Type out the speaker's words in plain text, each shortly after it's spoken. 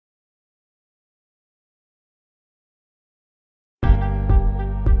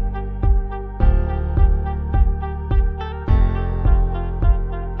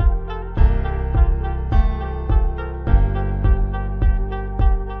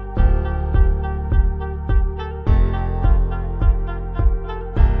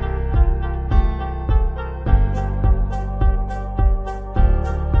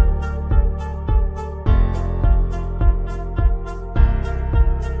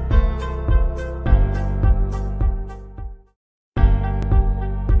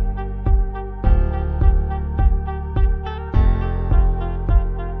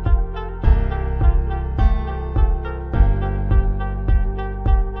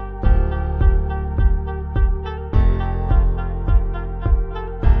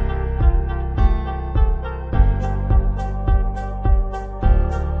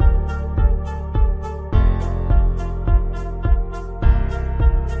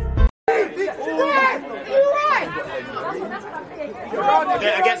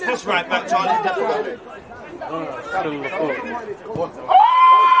this right back, Charlie. Definitely.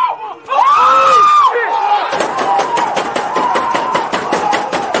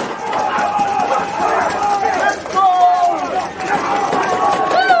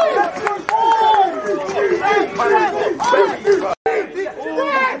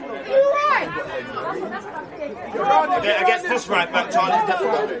 Against this right back, Charlie.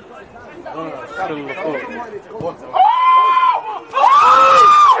 Definitely.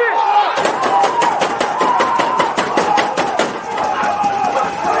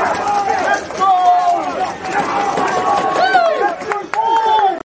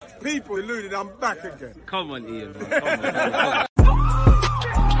 People deluded, I'm back again. Come on, Ian, man. Come on.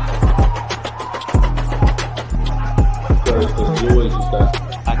 There's always just that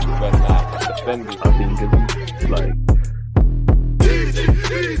active red line defending. I think it's like.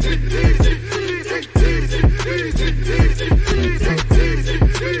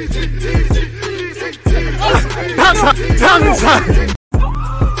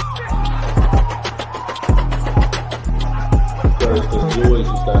 There's always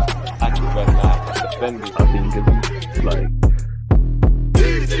just that active red line defending. I think it's like.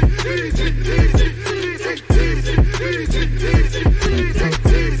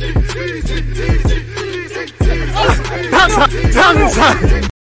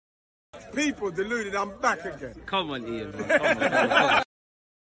 People deluded, I'm back again. Come on, Ian, man.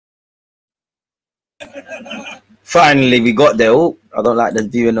 Come on. Finally, we got there. Oh, I don't like the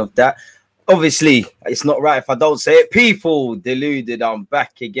viewing of that. Obviously, it's not right if I don't say it. People deluded, I'm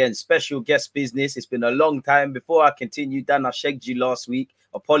back again. Special guest business. It's been a long time. Before I continue, Dan, I shagged you last week.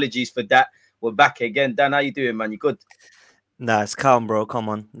 Apologies for that. We're back again. Dan, how you doing, man? You good? Nah, it's calm, bro. Come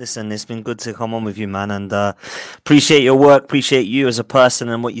on. Listen, it's been good to come on with you, man. And appreciate your work. Appreciate you as a person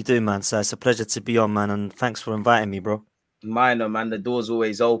and what you do, man. So it's a pleasure to be on, man. And thanks for inviting me, bro. Minor, man. The door's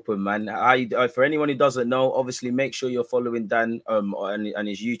always open, man. For anyone who doesn't know, obviously make sure you're following Dan and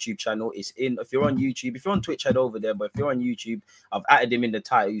his YouTube channel. It's in. If you're on YouTube, if you're on Twitch, head over there. But if you're on YouTube, I've added him in the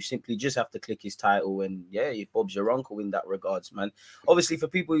title. You simply just have to click his title, and yeah, Bob's your uncle in that regards, man. Obviously, for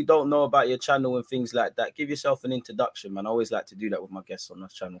people who don't know about your channel and things like that, give yourself an introduction, man. I always like to do that with my guests on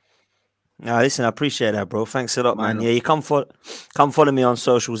this channel. Listen, I appreciate that, bro. Thanks a lot, man. Yeah, you come follow me on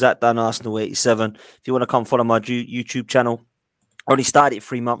socials at Dan Arsenal 87. If you want to come follow my YouTube channel, I only started it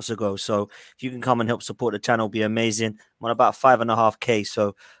 3 months ago, so if you can come and help support the channel, it'll be amazing. I'm on about 5.5K,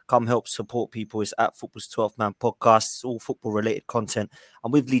 so come help support people. It's at Football's 12th Man Podcast. It's all football related content.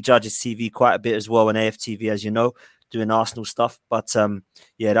 I'm with Lee Judges TV quite a bit as well, and AFTV, as you know, doing Arsenal stuff. But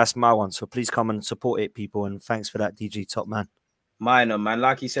yeah, that's my one. So please come and support it, people. And thanks for that, DG Top Man. Minor, man.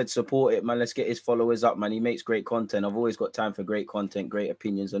 Like he said, support it, man. Let's get his followers up, man. He makes great content. I've always got time for great content, great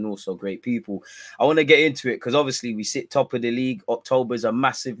opinions, and also great people. I want to get into it because obviously we sit top of the league. October's a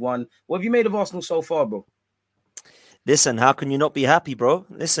massive one. What have you made of Arsenal so far, bro? Listen, how can you not be happy, bro?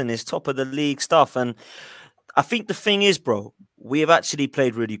 Listen, it's top of the league stuff. And I think the thing is, bro, we have actually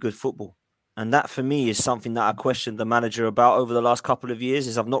played really good football. And that, for me, is something that I questioned the manager about over the last couple of years,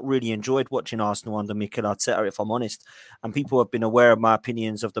 is I've not really enjoyed watching Arsenal under Mikel Arteta, if I'm honest. And people have been aware of my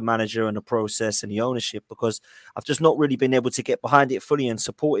opinions of the manager and the process and the ownership, because I've just not really been able to get behind it fully and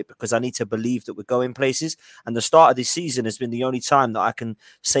support it, because I need to believe that we're going places. And the start of this season has been the only time that I can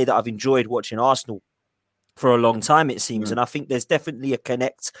say that I've enjoyed watching Arsenal for a long time, it seems. And I think there's definitely a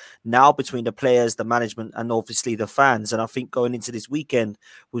connect now between the players, the management, and obviously the fans. And I think going into this weekend,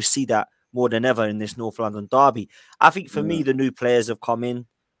 we'll see that more than ever in this North London derby. I think for me, the new players have come in,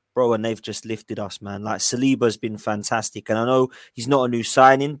 bro, and they've just lifted us, man. Like, Saliba's been fantastic. And I know he's not a new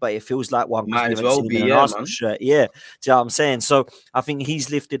signing, but it feels like one. Might as well be, man. Shirt. Yeah, do you know what I'm saying? So I think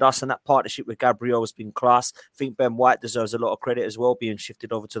he's lifted us, and that partnership with Gabriel has been class. I think Ben White deserves a lot of credit as well, being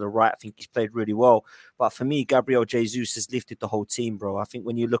shifted over to the right. I think he's played really well. But for me, Gabriel Jesus has lifted the whole team, bro. I think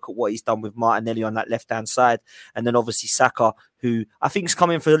when you look at what he's done with Martinelli on that left-hand side, and then obviously Saka, who I think is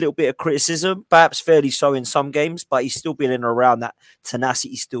coming for a little bit of criticism, perhaps fairly so in some games, but he's still been in and around. That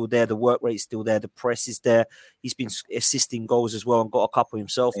tenacity still there, the work rate's still there, the press is there. He's been assisting goals as well and got a couple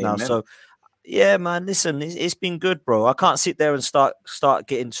himself now. So, yeah, man, listen, it's been good, bro. I can't sit there and start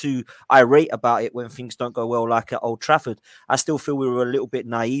getting too irate about it when things don't go well, like at Old Trafford. I still feel we were a little bit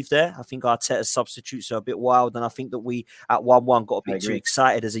naive there. I think Arteta's substitutes are a bit wild, and I think that we at 1-1 got a bit too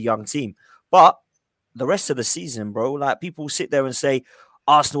excited as a young team. But the rest of the season, bro, like, people sit there and say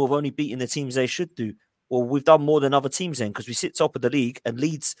Arsenal have only beaten the teams they should do. Well, we've done more than other teams then, because we sit top of the league, and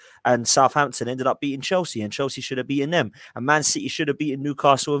Leeds and Southampton ended up beating Chelsea, and Chelsea should have beaten them. And Man City should have beaten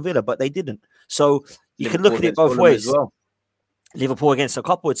Newcastle and Villa, but they didn't. So you can look at it both ways. Liverpool against a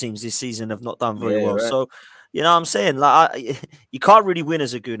couple of teams this season have not done very well. Right. So You know what I'm saying? You can't really win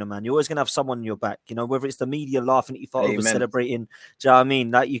as a Gooner, man. You're always going to have someone in your back, you know, whether it's the media laughing at you for over Amen. celebrating. Do you know what I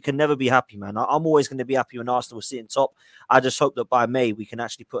mean? Like, you can never be happy, man. I'm always going to be happy when Arsenal sit in top. I just hope that by May we can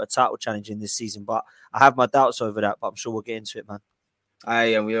actually put a title challenge in this season. But I have my doubts over that, but I'm sure we'll get into it, man.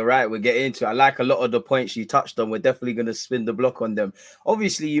 And we're right. We'll get into it. I like a lot of the points you touched on. We're definitely going to spin the block on them.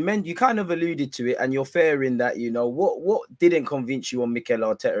 Obviously, you kind of alluded to it, and you're fair in that, you know, what didn't convince you on Mikel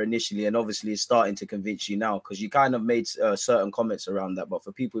Arteta initially, and obviously it's starting to convince you now, because you kind of made certain comments around that. But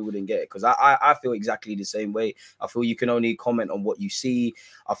for people who wouldn't get it, because I feel exactly the same way. I feel you can only comment on what you see.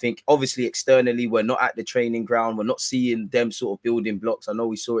 I think obviously externally we're not at the training ground. We're not seeing them sort of building blocks. I know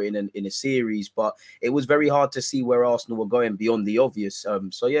we saw it in a series, but it was very hard to see where Arsenal were going beyond the obvious.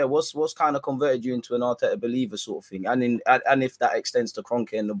 So yeah, what's kind of converted you into an Arteta believer sort of thing, and if that extends to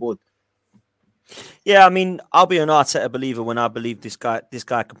Kroenke and the board? Yeah, I mean, I'll be an Arteta believer when I believe this guy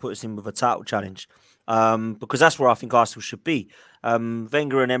can put us in with a title challenge, because that's where I think Arsenal should be.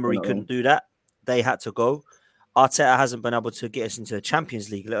 Wenger and Emery couldn't do that; they had to go. Arteta hasn't been able to get us into the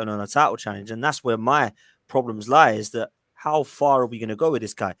Champions League, let alone a title challenge, and that's where my problems lie. Is that how far are we going to go with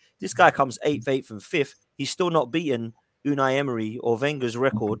this guy? This guy comes 8th, and 5th. He's still not beaten Unai Emery or Wenger's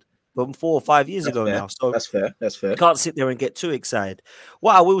record from 4 or 5 years ago now. So that's fair. You can't sit there and get too excited.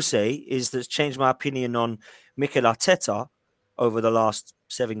 What I will say is that's changed my opinion on Mikel Arteta over the last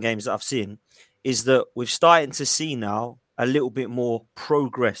 7 games that I've seen, is that we're starting to see now a little bit more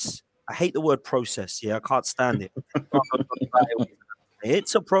progress. I hate the word process. Yeah, I can't stand it.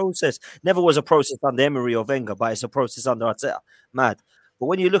 It's a process. Never was a process under Emery or Wenger, but it's a process under Arteta. Mad. But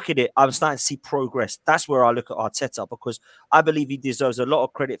when you look at it, I'm starting to see progress. That's where I look at Arteta, because I believe he deserves a lot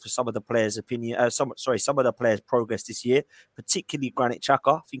of credit for some of the players' some of the players' progress this year, particularly Granit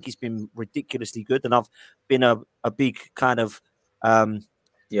Xhaka. I think he's been ridiculously good, and I've been a big kind of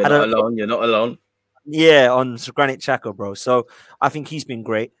You're not alone. Yeah, on Granit Xhaka, bro. So I think he's been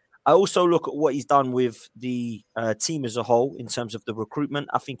great. I also look at what he's done with the team as a whole in terms of the recruitment.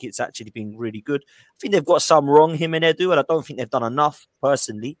 I think it's actually been really good. I think they've got some wrong, him and Edu, and I don't think they've done enough,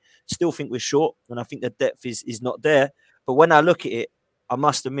 personally. Still think we're short, and I think the depth is not there. But when I look at it, I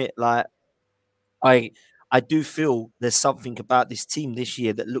must admit, like, I do feel there's something about this team this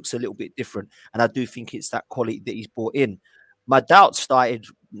year that looks a little bit different, and I do think it's that quality that he's brought in. My doubts started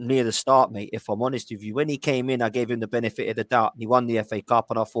near the start, mate, if I'm honest with you. When he came in, I gave him the benefit of the doubt, and he won the FA Cup,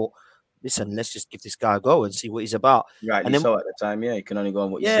 and I thought, listen, let's just give this guy a go and see what he's about. Right, and then, so at the time, yeah, you can only go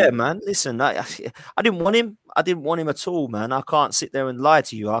on what you see. Yeah, man, listen, I didn't want him. I didn't want him at all, man. I can't sit there and lie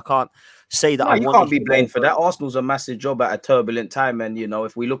to you. I can't say that you can't be blamed for that. Arsenal's a massive job at a turbulent time, and, you know,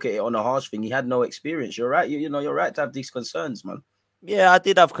 if we look at it on a harsh thing, he had no experience. You're right. You know, you're right to have these concerns, man. Yeah, I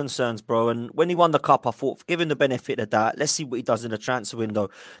did have concerns, bro. And when he won the cup, I thought, give him the benefit of that. Let's see what he does in the transfer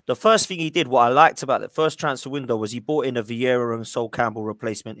window. The first thing he did, what I liked about the first transfer window, was he brought in a Vieira and Sol Campbell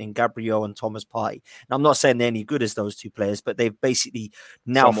replacement in Gabriel and Thomas Partey. Now, I'm not saying they're any good as those two players, but they've basically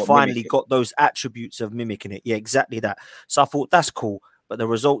now Somewhat finally got those attributes of mimicking it. Yeah, exactly that. So I thought, that's cool. But the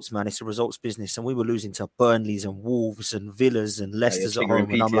results, man, it's a results business. And we were losing to Burnleys and Wolves and Villas and Leicester's at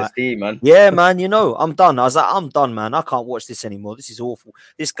home. And I'm like, man. Yeah, man, you know, I'm done. I was like, I'm done, man. I can't watch this anymore. This is awful.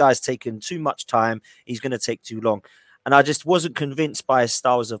 This guy's taken too much time. He's going to take too long. And I just wasn't convinced by his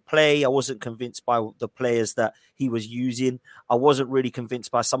styles of play. I wasn't convinced by the players that he was using. I wasn't really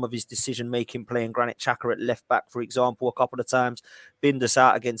convinced by some of his decision-making, playing Granit Xhaka at left back, for example, a couple of times. Binned us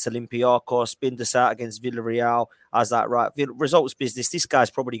out against Olympiacos, binned us out against Villarreal. I was like, right, results business. This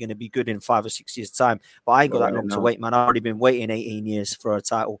guy's probably going to be good in 5 or 6 years' time. But I ain't got that long to wait, man. I've already been waiting 18 years for a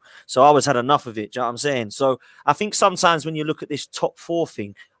title. So I always had enough of it. Do you know what I'm saying? So I think sometimes when you look at this top 4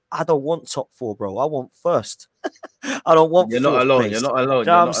 thing, I don't want top 4, bro. I want first. I don't want. You're not alone. Place. You're not alone. You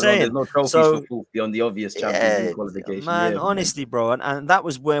know what I'm saying? There's no trophies for fourth beyond the obvious Champions League qualification. Man, honestly, bro, and that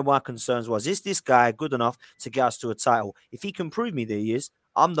was where my concerns was. Is this guy good enough to get us to a title? If he can prove me that he is,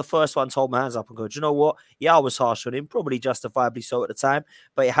 I'm the first one to hold my hands up and go, do you know what? Yeah, I was harsh on him, probably justifiably so at the time,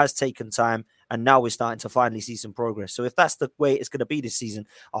 but it has taken time, and now we're starting to finally see some progress. So if that's the way it's going to be this season,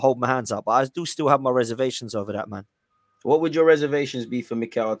 I'll hold my hands up. But I do still have my reservations over that, man. What would your reservations be for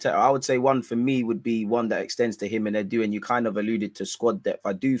Mikel Arteta? I would say one for me would be one that extends to him and Edu, and you kind of alluded to squad depth.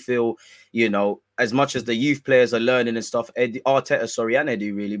 I do feel, you know, as much as the youth players are learning and stuff, Arteta, and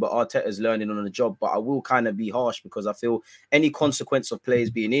Edu really, but Arteta's learning on the job. But I will kind of be harsh because I feel any consequence of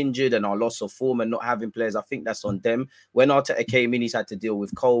players being injured and our loss of form and not having players, I think that's on them. When Arteta came in, he's had to deal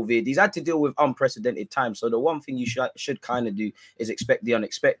with COVID. He's had to deal with unprecedented times. So the one thing you should kind of do is expect the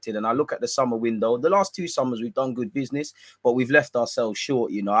unexpected. And I look at the summer window. The last 2 summers, we've done good business, but we've left ourselves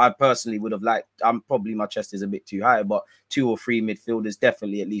short. You know, I personally would have liked, probably my chest is a bit too high, but 2 or 3 midfielders,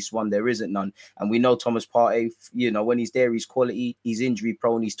 definitely at least one. There isn't none. And We know Thomas Partey, when he's there, he's quality. He's injury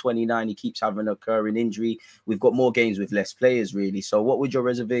prone. He's 29. He keeps having a recurring injury. We've got more games with less players, really. So what would your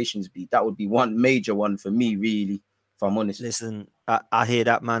reservations be? That would be one major one for me, really, if I'm honest. Listen, I hear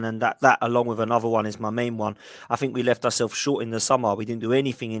that, man, and that along with another one is my main one. I think we left ourselves short in the summer. We didn't do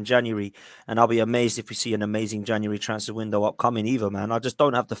anything in January, and I'll be amazed if we see an amazing January transfer window upcoming either, man. I just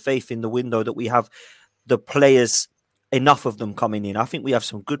don't have the faith in the window that we have the players, enough of them coming in. I think we have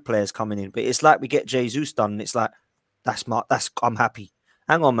some good players coming in, but it's like we get Jesus done, and it's like, I'm happy.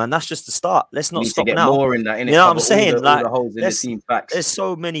 Hang on, man, that's just the start. Let's not stop now. More in that, you know what I'm saying? All the holes in the team, facts. There's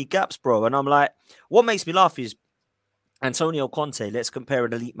so many gaps, bro, and I'm like, what makes me laugh is Antonio Conte. Let's compare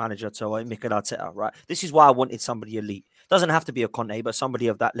an elite manager to Mikel Arteta, right? This is why I wanted somebody elite. Doesn't have to be a Conte, but somebody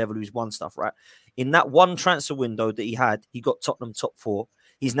of that level who's won stuff, right? In that one transfer window that he had, he got Tottenham top 4.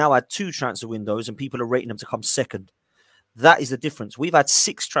 He's now had 2 transfer windows, and people are rating him to come second. That is the difference. We've had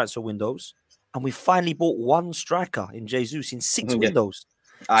 6 transfer windows, and we finally bought 1 striker in Jesus in 6 windows.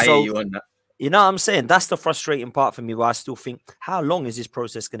 I hear you on that. You know what I'm saying? That's the frustrating part for me, where I still think, how long is this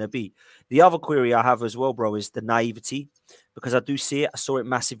process going to be? The other query I have as well, bro, is the naivety, because I do see it. I saw it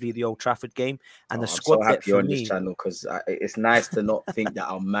massively in the Old Trafford game, and the squad. I'm so happy on this channel, because it's nice to not think that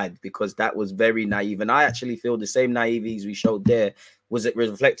I'm mad, because that was very naive. And I actually feel the same naiveties we showed there was it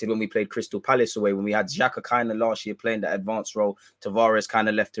reflected when we played Crystal Palace away, when we had Xhaka kind of last year playing that advanced role. Tavares kind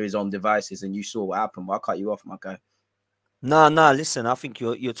of left to his own devices, and you saw what happened. But I cut you off, my guy. No, listen, I think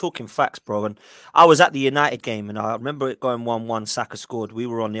you're talking facts, bro. And I was at the United game, and I remember it going 1-1, Saka scored. We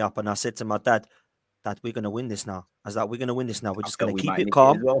were on the up, and I said to my dad, we're going to win this now. I was like, we're going to win this now. We're just going to keep it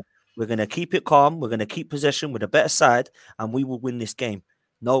calm. We're going to keep it calm. We're going to keep possession with a better side, and we will win this game.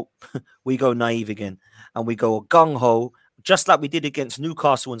 No, we go naive again, and we go gung-ho, just like we did against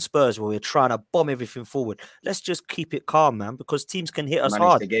Newcastle and Spurs, where we're trying to bomb everything forward. Let's just keep it calm, man, because teams can hit us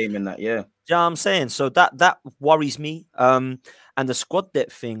hard. The game in that, yeah. You know what I'm saying? So that worries me. And the squad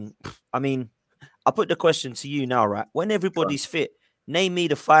depth thing, I mean, I put the question to you now, right? When everybody's fit, name me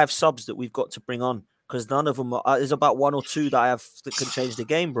the 5 subs that we've got to bring on, because none of them there's about 1 or 2 that I have that can change the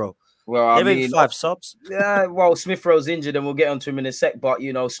game, bro. Well, I mean, 5 subs. Yeah, well, Smith Rowe's injured, and we'll get onto him in a sec. But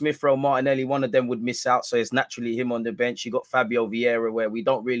Smith Rowe, Martinelli, one of them would miss out, so it's naturally him on the bench. You got Fabio Vieira, where we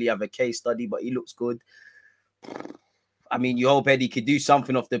don't really have a case study, but he looks good. I mean, you hope Eddie could do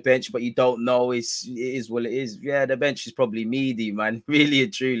something off the bench, but you don't know. It is what it is. Yeah, the bench is probably meaty, man. Really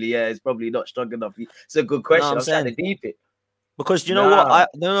and truly, yeah, it's probably not strong enough. It's a good question. I'm trying to deep it. Because you know what? I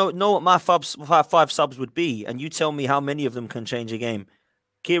know what my 5 subs would be, and you tell me how many of them can change a game.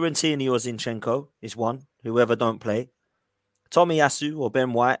 Kieran Tierney or Zinchenko is one, whoever don't play. Tomiyasu or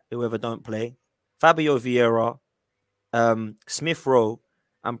Ben White, whoever don't play. Fabio Vieira, Smith Rowe,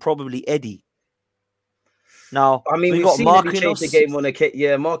 and probably Eddie. Now, I mean, we've got Marquinhos. The game on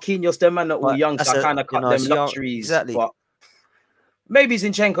Marquinhos, them man not all young, so I kind of cut them luxuries. Exactly. But maybe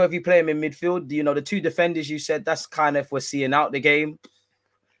Zinchenko, if you play him in midfield, the 2 defenders you said, that's kind of if we're seeing out the game.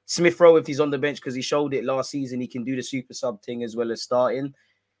 Smith Rowe, if he's on the bench, because he showed it last season, he can do the super sub thing as well as starting.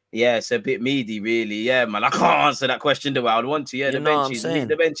 Yeah, it's a bit meaty, really. Yeah, man, I can't answer that question the way I would want to. Yeah, the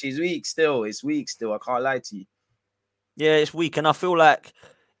bench is weak still. It's weak still. I can't lie to you. Yeah, it's weak. And I feel like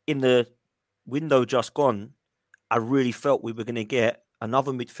in the window just gone, I really felt we were going to get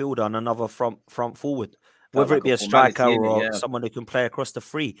another midfielder and another front forward, whether it be a striker or someone who can play across the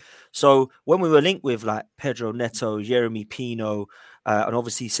 3. So when we were linked with like Pedro Neto, Jeremy Pino, and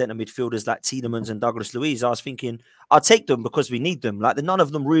obviously centre midfielders like Tielemans and Douglas Luiz, I was thinking, I'll take them because we need them. Like, none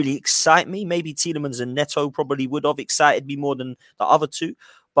of them really excite me. Maybe Tielemans and Neto probably would have excited me more than the other 2.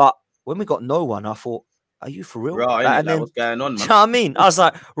 But when we got no one, I thought, are you for real? Right, like, then, what's going on, man? You know what I mean? I was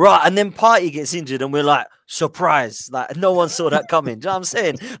like, right, and then Partey gets injured, and we're like, surprise. Like, no one saw that coming. Do you know what I'm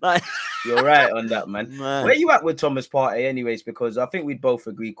saying? Like, you're right on that, man. Where you at with Thomas Partey anyways? Because I think we'd both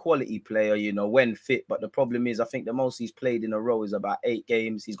agree, quality player, when fit. But the problem is, I think the most he's played in a row is about 8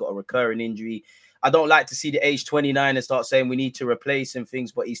 games. He's got a recurring injury. I don't like to see the age 29 and start saying we need to replace him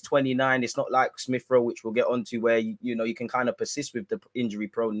things, but he's 29. It's not like Smith Rowe, which we'll get onto, where you can kind of persist with the injury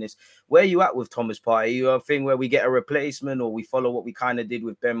proneness. Where are you at with Thomas Partey? Are you a thing where we get a replacement, or we follow what we kind of did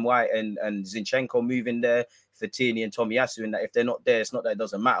with Ben White and Zinchenko moving there for Tierney and Tomiyasu, and that if they're not there, it's not that it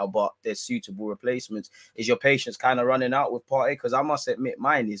doesn't matter, but they're suitable replacements. Is your patience kind of running out with Partey? Because I must admit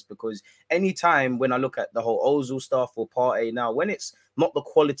mine is, because anytime when I look at the whole Ozil stuff or Partey now, when it's not the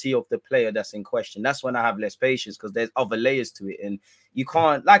quality of the player that's in question, that's when I have less patience, because there's other layers to it, and you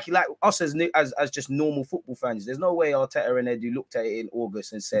can't like us as just normal football fans. There's no way Arteta and Edu looked at it in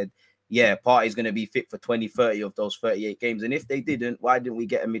August and said, yeah, Partey's going to be fit for 20, 30 of those 38 games. And if they didn't, why didn't we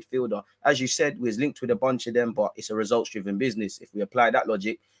get a midfielder? As you said, we was linked with a bunch of them, but it's a results-driven business. If we apply that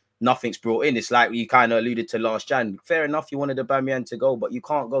logic, nothing's brought in. It's like you kind of alluded to last Jan. Fair enough, you wanted Aubameyang to go, but you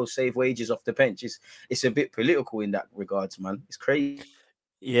can't go save wages off the bench. It's a bit political in that regards, man. It's crazy.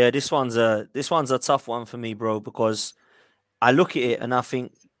 Yeah, this one's a tough one for me, bro, because I look at it and I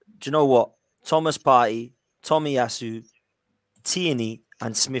think, do you know what? Thomas Partey, Tomiyasu, Tierney,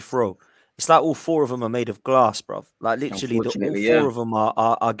 and Smith Rowe. It's like all four of them are made of glass, bro. Like literally, all four of them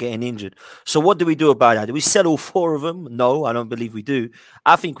are getting injured. So what do we do about that? Do we sell all four of them? No, I don't believe we do.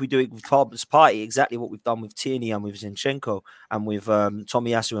 I think we do it with Thomas Partey, exactly what we've done with Tierney and with Zinchenko and with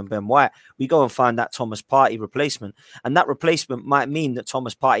Tomiyasu and Ben White. We go and find that Thomas Partey replacement. And that replacement might mean that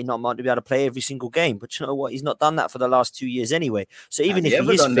Thomas Partey not might be able to play every single game. But you know what? He's not done that for the last 2 years anyway. So even if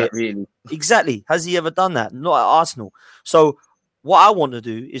he is fit, really? Exactly. Has he ever done that? Not at Arsenal. So what I want to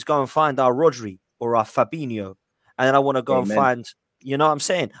do is go and find our Rodri or our Fabinho. And then I want to go and find, you know what I'm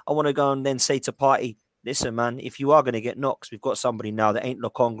saying? I want to go and then say to Partey, listen, man, if you are going to get knocks, we've got somebody now that ain't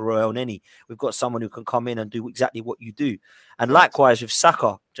Lokonga or El Neni. We've got someone who can come in and do exactly what you do. And likewise with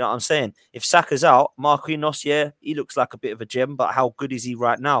Saka, do you know what I'm saying? If Saka's out, Marquinhos, yeah, he looks like a bit of a gem, but how good is he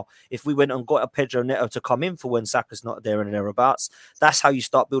right now? If we went and got a Pedro Neto to come in for when Saka's not there and thereabouts, that's how you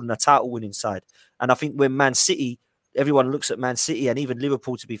start building a title-winning side. And I think when Man City, everyone looks at Man City and even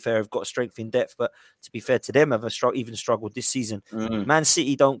Liverpool, to be fair, have got strength in depth. But to be fair to them, have even struggled this season. Man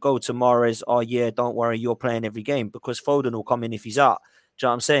City don't go to Mahrez, oh, yeah, don't worry, you're playing every game, because Foden will come in if he's out. Do you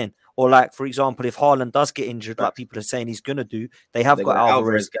know what I'm saying? Or like, for example, if Haaland does get injured, like people are saying he's going to do, they have got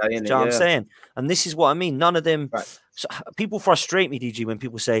Alvarez. Do you know what I'm saying? And this is what I mean. None of them... So, people frustrate me, DG, when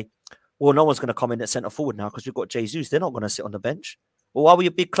people say, well, no one's going to come in at centre forward now because we've got Jesus. They're not going to sit on the bench. Well, why were you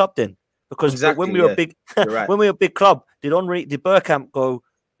a big club then? Because when we were a big, when we were a big club, did Bergkamp go,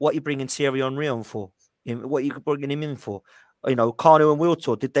 what are you bringing Thierry Henry on for? What are you bringing him in for? You know, Kanu and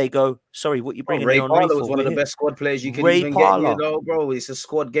Wiltor, did they go, sorry, what are you bringing Ray Henry Parlour for? was one of the best squad players you can even get, you know, bro. It's a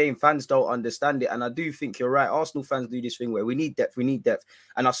squad game. Fans don't understand it. And I do think you're right. Arsenal fans do this thing where we need depth.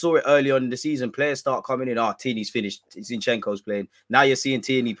 And I saw it early on in the season. Players start coming in. Tierney's finished. Zinchenko's playing. Now you're seeing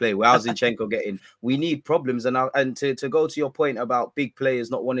Tierney play. Well, how's Zinchenko getting? We need problems. And to go to your point about big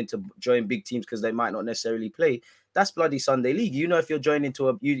players not wanting to join big teams because they might not necessarily play, that's bloody Sunday League. You know, if you're joining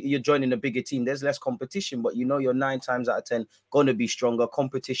you're joining a bigger team, there's less competition, but you know you're 9 times out of 10 going to be stronger.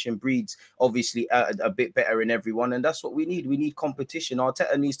 Competition breeds, obviously, a bit better in everyone, and that's what we need. We need competition.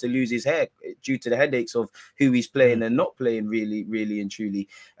 Arteta needs to lose his hair due to the headaches of who he's playing and not playing, really and truly.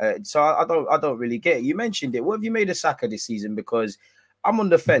 So I don't really get it. You mentioned it. What have you made of Saka this season? Because I'm on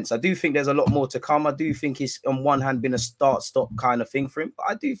the fence. I do think there's a lot more to come. I do think it's on one hand been a start-stop kind of thing for him, but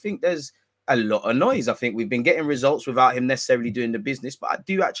I do think there's a lot of noise. I think we've been getting results without him necessarily doing the business, but I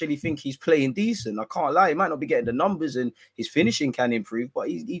do actually think he's playing decent. I can't lie. He might not be getting the numbers and his finishing can improve, but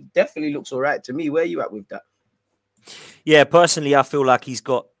he definitely looks all right to me. Where are you at with that? Yeah, personally, I feel like he's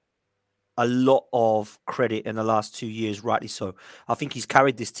got a lot of credit in the last 2 years, rightly so. I think he's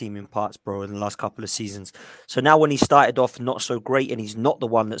carried this team in parts, bro, in the last couple of seasons. So now when he started off not so great and he's not the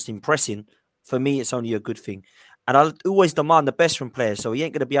one that's impressing, for me, it's only a good thing. And I always demand the best from players, so he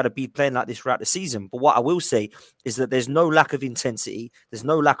ain't going to be able to be playing like this throughout the season. But what I will say is that there's no lack of intensity. There's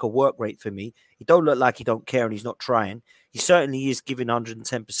no lack of work rate for me. He don't look like he don't care and he's not trying. He certainly is giving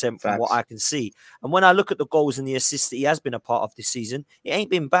 110% from what I can see. And when I look at the goals and the assists that he has been a part of this season, it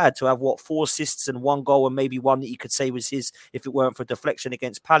ain't been bad to have, 4 assists and 1 goal and maybe one that you could say was his if it weren't for deflection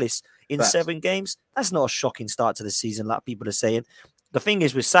against Palace in 7 games. That's not a shocking start to the season like people are saying. The thing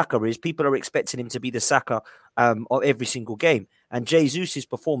is with Saka is people are expecting him to be the Saka of every single game. And Jesus'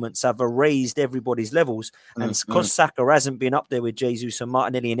 performance have raised everybody's levels. And because Saka hasn't been up there with Jesus and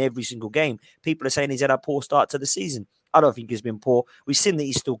Martinelli in every single game, people are saying he's had a poor start to the season. I don't think he's been poor. We've seen that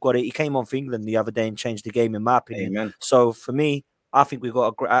he's still got it. He came on for England the other day and changed the game, in my opinion. Amen. So for me, I think we've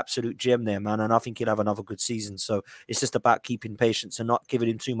got an absolute gem there, man. And I think he'll have another good season. So it's just about keeping patience and not giving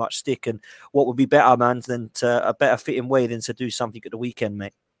him too much stick. And what would be better, man, than a better fitting way than to do something at the weekend,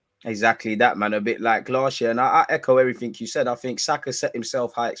 mate. Exactly that, man. A bit like last year. And I echo everything you said. I think Saka set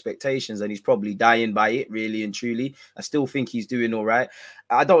himself high expectations and he's probably dying by it, really and truly. I still think he's doing all right.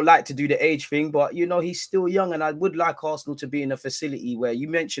 I don't like to do the age thing, but, you know, he's still young. And I would like Arsenal to be in a facility where you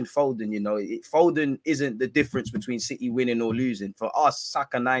mentioned Foden, you know, Foden isn't the difference between City winning or losing. For us,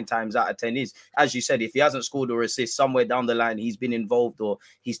 Saka 9 times out of 10 is, as you said, if he hasn't scored or assist somewhere down the line, he's been involved or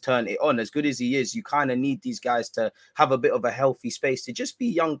he's turned it on. As good as he is, you kind of need these guys to have a bit of a healthy space to just be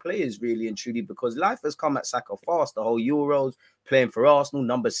young players, really and truly, because life has come at Saka fast. The whole Euros, playing for Arsenal,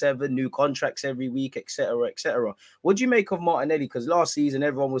 number 7, new contracts every week, etc., etc. What do you make of Martinelli? Because last season,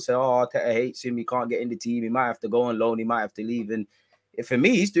 everyone would say, oh, Arteta hates him. He can't get in the team. He might have to go on loan. He might have to leave. And for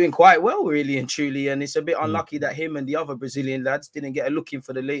me, he's doing quite well, really and truly. And it's a bit unlucky that him and the other Brazilian lads didn't get a look in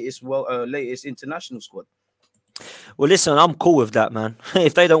for the latest international squad. Well, listen, I'm cool with that, man.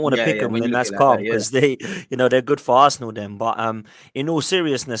 If they don't want to pick them, then that's calm because they're good for Arsenal then. But in all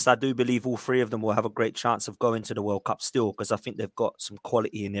seriousness, I do believe all three of them will have a great chance of going to the World Cup still because I think they've got some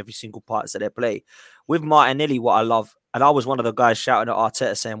quality in every single part that they play. With Martinelli, what I love, and I was one of the guys shouting at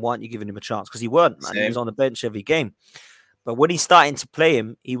Arteta saying, "Why aren't you giving him a chance?" Because he weren't, man. He was on the bench every game. But when he's starting to play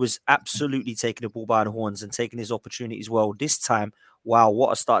him, he was absolutely taking the ball by the horns and taking his opportunities well. This time, wow,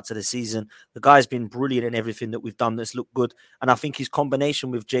 what a start to the season. The guy's been brilliant in everything that we've done that's looked good. And I think his combination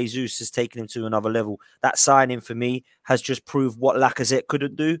with Jesus has taken him to another level. That signing for me has just proved what Lacazette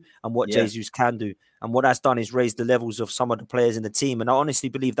couldn't do and what Jesus can do. And what that's done is raise the levels of some of the players in the team. And I honestly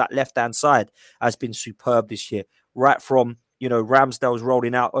believe that left-hand side has been superb this year. Right from, Ramsdale's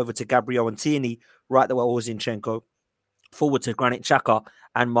rolling out over to Gabriel and Tierney, right the way was Zinchenko, forward to Granit Xhaka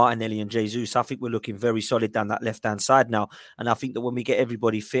and Martinelli and Jesus. I think we're looking very solid down that left-hand side now. And I think that when we get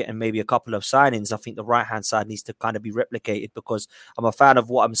everybody fit and maybe a couple of signings, I think the right-hand side needs to kind of be replicated because I'm a fan of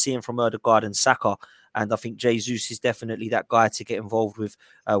what I'm seeing from Ødegaard and Saka. And I think Jesus is definitely that guy to get involved with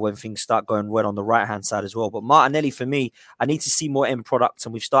when things start going well on the right-hand side as well. But Martinelli, for me, I need to see more end products.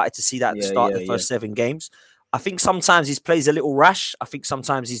 And we've started to see that at the start of the first 7 games. I think sometimes his play's a little rash. I think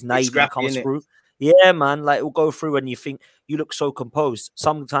sometimes he's naive and comes through. Yeah, man, like it'll go through and you think you look so composed.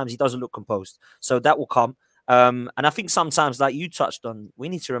 Sometimes he doesn't look composed. So that will come. And I think sometimes, like you touched on, we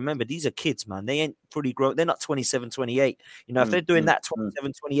need to remember these are kids, man. They ain't fully grown. They're not 27, 28. If they're doing that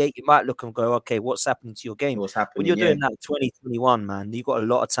 27, 28, you might look and go, okay, what's happening to your game? When you're doing that 20, 21, man, you've got a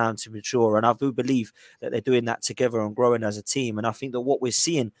lot of time to mature. And I do believe that they're doing that together and growing as a team. And I think that what we're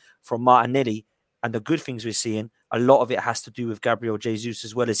seeing from Martinelli and the good things we're seeing, a lot of it has to do with Gabriel Jesus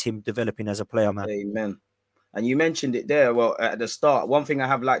as well as him developing as a player, man. Amen. And you mentioned it there. Well, at the start, one thing I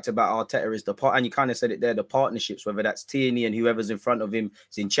have liked about Arteta is and you kind of said it there, the partnerships, whether that's Tierney and whoever's in front of him,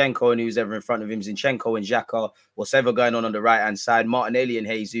 Zinchenko and who's ever in front of him, Zinchenko and Xhaka, whatever going on the right-hand side, Martinelli and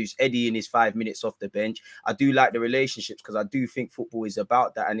Jesus, Eddie in his 5 minutes off the bench. I do like the relationships because I do think football is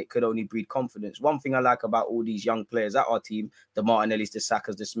about that and it could only breed confidence. One thing I like about all these young players at our team, the Martinellis, the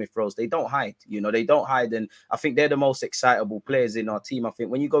Sakas, the Smith Rowes, they don't hide. They don't hide. And I think they're the most excitable players in our team. I think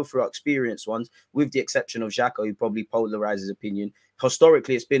when you go through our experienced ones, with the exception of Xhaka, who probably polarizes opinion.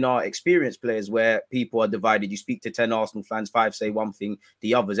 Historically, it's been our experienced players where people are divided. You speak to 10 Arsenal fans, 5 say one thing,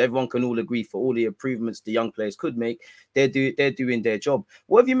 the others. Everyone can all agree for all the improvements the young players could make. They're doing their job.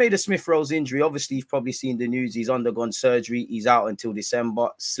 What have you made of Smith Rowe's injury? Obviously, you've probably seen the news. He's undergone surgery. He's out until December.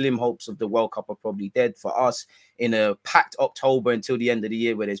 Slim hopes of the World Cup are probably dead for us in a packed October until the end of the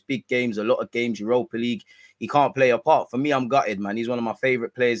year where there's big games, a lot of games, Europa League. He can't play a part. For me, I'm gutted, man. He's one of my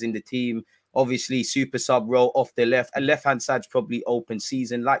favorite players in the team. Obviously, super sub role off the left. And left-hand side's probably open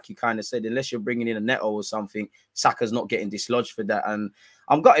season. Like you kind of said, unless you're bringing in a Neto or something, Saka's not getting dislodged for that. And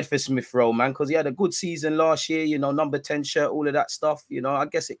I'm gutted for Smith Rowe, man, because he had a good season last year, number 10 shirt, all of that stuff. I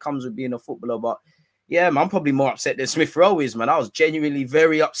guess it comes with being a footballer. But, yeah, man, I'm probably more upset than Smith Rowe is, man. I was genuinely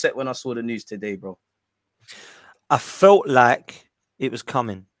very upset when I saw the news today, bro. I felt like it was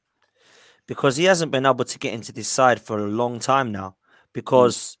coming because he hasn't been able to get into this side for a long time now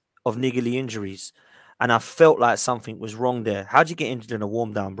because of niggly injuries, and I felt like something was wrong there. How'd you get injured in a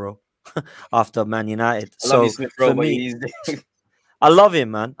warm down, bro? After Man United. For me, I love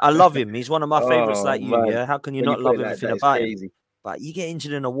him, man. I love him. He's one of my favorites, like you. Man. Yeah, how can you not love everything about him? But you get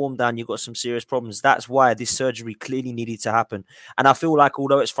injured in a warm down, you've got some serious problems. That's why this surgery clearly needed to happen. And I feel like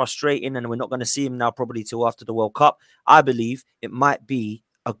although it's frustrating, and we're not going to see him now probably till after the World Cup, I believe it might be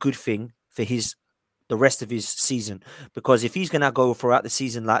a good thing for the rest of his season, because if he's going to go throughout the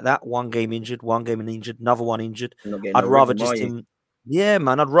season like that, one game injured, another one injured, I'd rather just him. Yeah,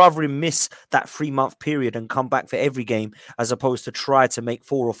 man, I'd rather him miss that 3-month period and come back for every game as opposed to try to make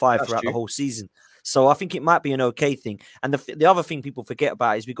 4 or 5 throughout the whole season. So I think it might be an okay thing. And the other thing people forget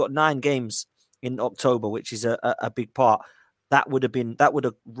about is we've got 9 games in October, which is a big part. We would have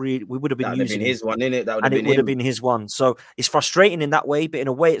been using his one, innit? It would have been his one. So it's frustrating in that way, but in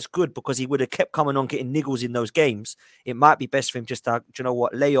a way it's good because he would have kept coming on, getting niggles in those games. It might be best for him just to,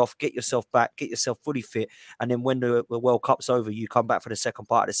 lay off, get yourself back, get yourself fully fit. And then when the World Cup's over, you come back for the second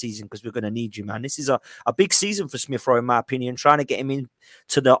part of the season because we're going to need you, man. This is a big season for Smith Rowe, in my opinion, trying to get him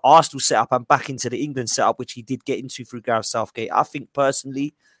into the Arsenal setup and back into the England setup, which he did get into through Gareth Southgate. I think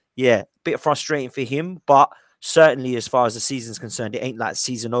personally, yeah, a bit frustrating for him, but certainly as far as the season's concerned, it ain't like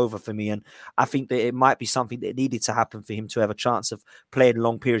season over for me. And I think that it might be something that needed to happen for him to have a chance of playing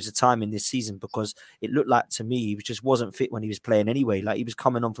long periods of time in this season, because it looked like to me he just wasn't fit when he was playing anyway. Like, he was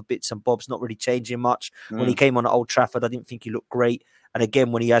coming on for bits and bobs, not really changing much. When he came on at Old Trafford, I didn't think he looked great. And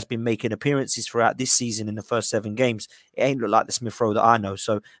again, when he has been making appearances throughout this season in the first 7 games, it ain't looked like the Smith Rowe that I know.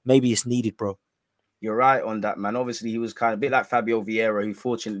 So maybe it's needed, bro. You're right on that, man. Obviously, he was kind of a bit like Fabio Vieira, who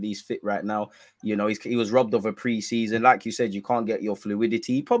fortunately is fit right now. You know, he was robbed of a pre-season. Like you said, you can't get your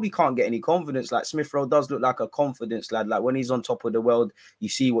fluidity. He probably can't get any confidence. Like, Smith Rowe does look like a confidence lad. Like, when he's on top of the world, you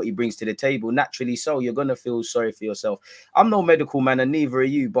see what he brings to the table. Naturally so, you're going to feel sorry for yourself. I'm no medical man, and neither are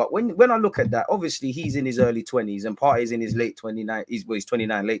you. But when I look at that, obviously, he's in his early 20s and Partey's in his late 29. He's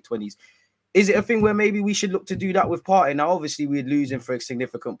 29, late 20s. Is it a thing where maybe we should look to do that with Partey? Now, obviously, we're losing for a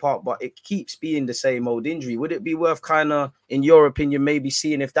significant part, but it keeps being the same old injury. Would it be worth kind of, in your opinion, maybe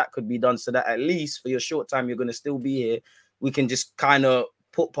seeing if that could be done so that at least for your short time you're going to still be here, we can just kind of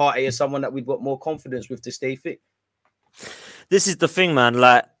put Partey as someone that we've got more confidence with to stay fit? This is the thing, man.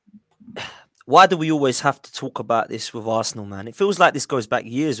 Like, why do we always have to talk about this with Arsenal, man? It feels like this goes back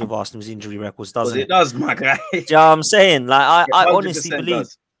years with Arsenal's injury records, doesn't it? It does, my guy. Do you know what I'm saying? Like, I honestly believe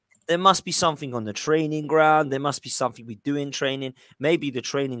does. There must be something on the training ground. There must be something we do in training. Maybe the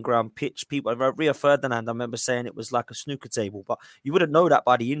training ground pitch. People, Rio Ferdinand, I remember saying it was like a snooker table, but you wouldn't know that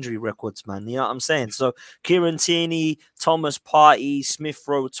by the injury records, man. You know what I'm saying? So Kieran Tierney, Thomas Partey, Smith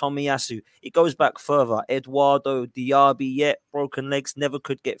Rowe, Tomiyasu. It goes back further. Eduardo, Diaby, broken legs, never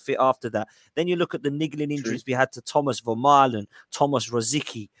could get fit after that. Then you look at the niggling injuries we had to Thomas Vermaelen, Thomas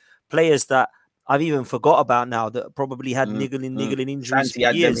Rosicky, players that I've even forgot about now that probably had niggling injuries Santi for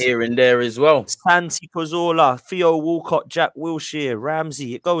had years. them here and there as well. Santi Cazorla, Theo Walcott, Jack Wilshere,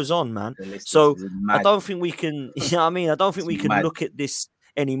 Ramsey. It goes on, man. So I don't think we can, you know what I mean? I don't think we can look at this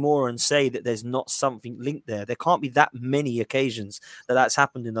anymore and say that there's not something linked there. There can't be that many occasions that that's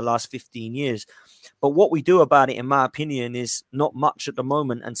happened in the last 15 years. But what we do about it, in my opinion, is not much at the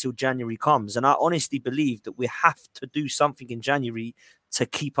moment until January comes. And I honestly believe that we have to do something in January to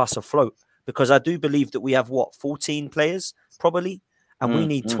keep us afloat. Because I do believe that we have, 14 players, probably? And we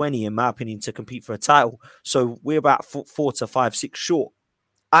need 20, in my opinion, to compete for a title. So we're about 4 to 5, 6 short.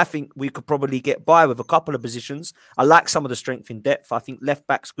 I think we could probably get by with a couple of positions. I like some of the strength in depth. I think left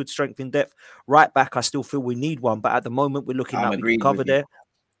back's good strength in depth. Right back, I still feel we need one. But at the moment, we're looking at we can cover there.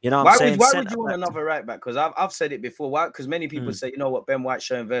 You know what I'm saying? Why would you want another right back? Because I've said it before. Why? Because many people say, you know what, Ben White's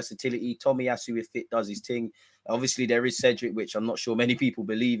showing versatility. Tomiyasu, if fit, does his thing. Obviously, there is Cedric, which I'm not sure many people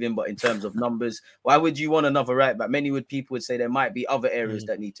believe in, but in terms of numbers, why would you want another right back? People would say there might be other areas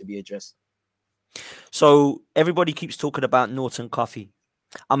that need to be addressed. So everybody keeps talking about Norton Coffey.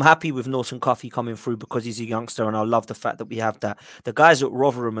 I'm happy with Norton Coffey coming through because he's a youngster, and I love the fact that we have that. The guys at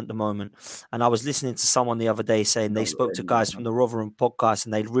Rotherham at the moment, and I was listening to someone the other day saying they spoke to guys from the Rotherham podcast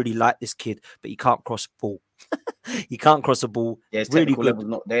and they really like this kid, but he can't cross a ball. He can't cross a ball. Yeah, his really technical good. level's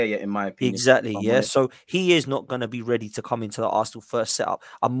not there yet, in my opinion. Exactly, yeah. So he is not going to be ready to come into the Arsenal first setup.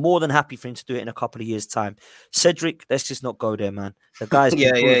 I'm more than happy for him to do it in a couple of years' time. Cedric, let's just not go there, man. The guy's But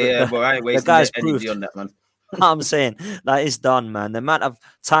I ain't wasting energy on that, man. I'm saying that is done, man. The amount of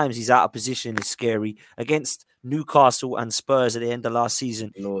times he's out of position is scary. Against Newcastle and Spurs at the end of last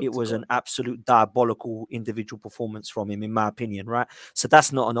season, it was an absolute diabolical individual performance from him, in my opinion, right? So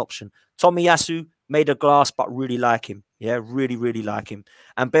that's not an option. Tomiyasu made a glass, but really like him. Yeah, really, really like him.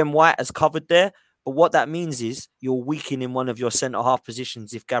 And Ben White has covered there. But what that means is you're weakening one of your centre-half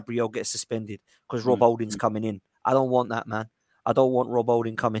positions if Gabriel gets suspended because Rob Holding's coming in. I don't want that, man. I don't want Rob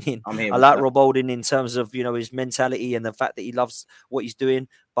Holding coming in. I like Rob Holding in terms of, his mentality and the fact that he loves what he's doing.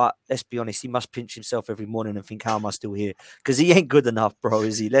 But let's be honest, he must pinch himself every morning and think, how am I still here? Because he ain't good enough, bro,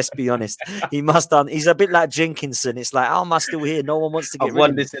 is he? Let's be honest. He's a bit like Jenkinson. It's like, how am I still here? No one wants to get rid of me. I've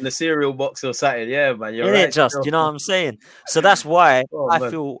won this in the cereal box or something. Yeah, man. You're right. You know what I'm saying? So that's why I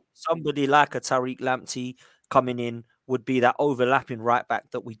feel somebody like a Tariq Lamptey coming in would be that overlapping right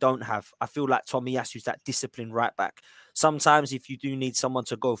back that we don't have. I feel like Tomiyasu's that disciplined right back. Sometimes if you do need someone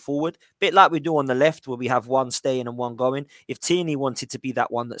to go forward, bit like we do on the left where we have one staying and one going. If Tierney wanted to be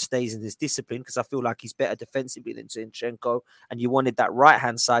that one that stays in this discipline, because I feel like he's better defensively than Zinchenko, and you wanted that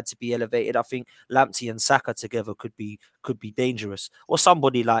right-hand side to be elevated, I think Lamptey and Saka together could be dangerous, or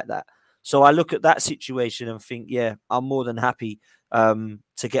somebody like that. So I look at that situation and think, yeah, I'm more than happy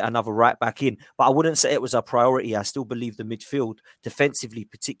to get another right back in. But I wouldn't say it was a priority. I still believe the midfield, defensively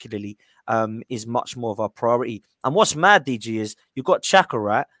particularly, is much more of a priority. And what's mad, DG, is you've got Xhaka,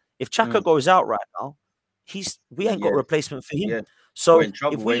 right? If Xhaka goes out right now, we ain't got a replacement for him. Yeah. So We're in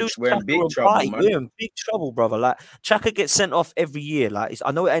trouble. if we lose We're in Xhaka big and trouble, Partey, man. we're in big trouble, brother. Like Xhaka gets sent off every year. Like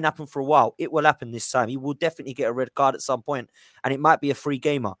I know it ain't happened for a while. It will happen this time. He will definitely get a red card at some point, and it might be a free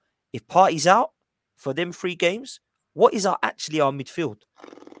gamer. If Partey's out for them 3 games, what is actually our midfield?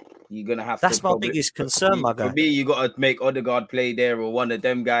 You're gonna have That's to. my biggest concern, my guy. For me, you gotta make Odegaard play there or one of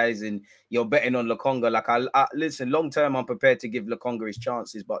them guys, and you're betting on Lokonga. Like I listen, long term, I'm prepared to give Lokonga his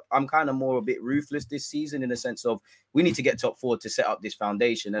chances, but I'm kind of more a bit ruthless this season in the sense of we need to get top 4 to set up this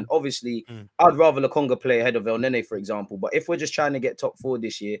foundation. And obviously, I'd rather Lokonga play ahead of El Nene, for example. But if we're just trying to get top 4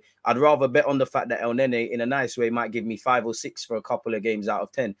 this year, I'd rather bet on the fact that El Nene, in a nice way, might give me 5 or 6 for a couple of games out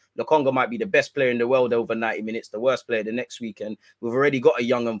of 10. Lokonga might be the best player in the world over 90 minutes, the worst player the next weekend. We've already got a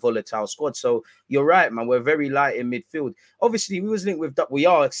young and volatile squad. So you're right, man. We're very light in midfield. Obviously, we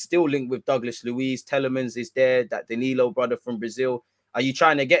are still linked with Douglas Luiz. Telemans is there, that Danilo brother from Brazil. Are you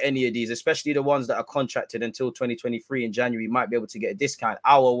trying to get any of these, especially the ones that are contracted until 2023 in January? Might be able to get a discount.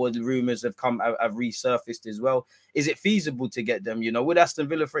 Our rumors have resurfaced as well. Is it feasible to get them? You know, would Aston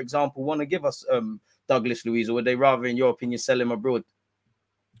Villa, for example, want to give us Douglas Luiz, or would they rather, in your opinion, sell him abroad?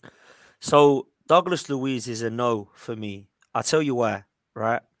 So Douglas Luiz is a no for me. I'll tell you why,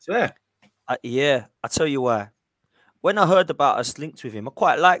 right? Swear. Yeah, I'll tell you why. When I heard about us linked with him, I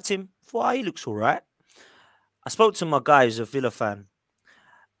quite liked him. Thought, he looks all right. I spoke to my guy who's a Villa fan,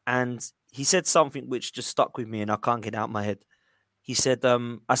 and he said something which just stuck with me and I can't get it out of my head. He said,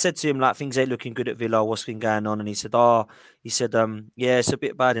 I said to him, like, things ain't looking good at Villa. What's been going on? And he said, yeah, it's a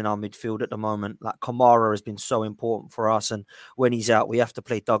bit bad in our midfield at the moment. Like, Kamara has been so important for us. And when he's out, we have to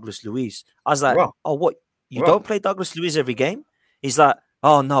play Douglas Luiz. I was like, what? You don't play Douglas Luiz every game? He's like,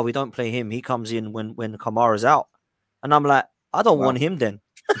 oh, no, we don't play him. He comes in when Kamara's out. And I'm like, I don't want him then.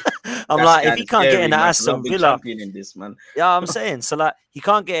 I'm like, if he can't get in Aston Villa, in this, man. Yeah, I'm saying. So, like, he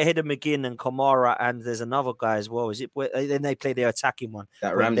can't get ahead of McGinn and Kamara, and there's another guy as well. Is it? Then they play their attacking one.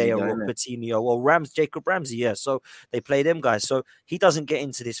 That Ramsey guy, Coutinho, or Jacob Ramsey, yeah. So they play them guys. So he doesn't get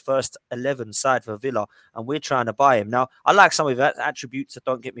into this first 11 side for Villa, and we're trying to buy him. Now, I like some of his attributes. So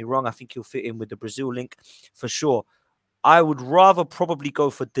don't get me wrong. I think he'll fit in with the Brazil link for sure. I would rather probably go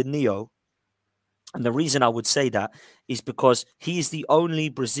for Danilo. And the reason I would say that is because he is the only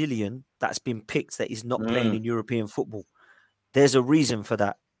Brazilian that's been picked that is not playing in European football. There's a reason for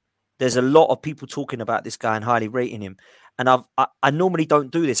that. There's a lot of people talking about this guy and highly rating him. And I normally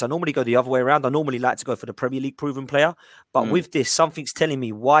don't do this. I normally go the other way around. I normally like to go for the Premier League proven player. But with this, something's telling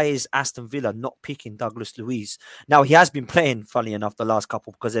me, why is Aston Villa not picking Douglas Luiz? Now, he has been playing, funny enough, the last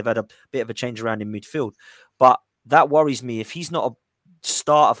couple because they've had a bit of a change around in midfield. But that worries me. If he's not a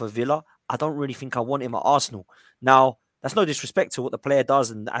starter for Villa, I don't really think I want him at Arsenal. Now, that's no disrespect to what the player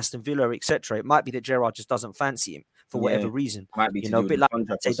does and Aston Villa, etc. It might be that Gerrard just doesn't fancy him for whatever reason. Might be, a bit like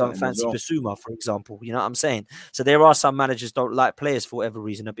they don't fancy Basuma, for example. You know what I'm saying? So there are some managers don't like players for whatever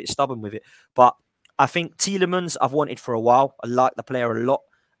reason, a bit stubborn with it. But I think Tielemans, I've wanted for a while. I like the player a lot,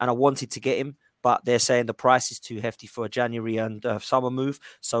 and I wanted to get him. But they're saying the price is too hefty for a January and summer move.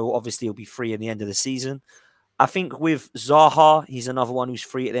 So obviously he'll be free at the end of the season. I think with Zaha, he's another one who's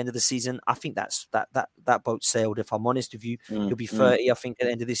free at the end of the season. I think that boat sailed, if I'm honest with you. He'll be 30, I think, at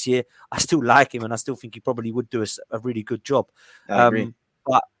the end of this year. I still like him, and I still think he probably would do a really good job. I agree.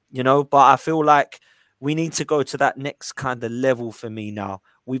 But I feel like we need to go to that next kind of level for me now.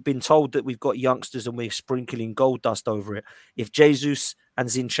 We've been told that we've got youngsters and we're sprinkling gold dust over it. If Jesus and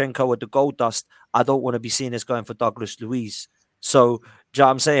Zinchenko are the gold dust, I don't want to be seen as going for Douglas Luiz. So, do you know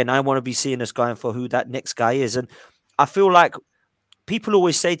what I'm saying? I want to be seen as going for who that next guy is. And I feel like people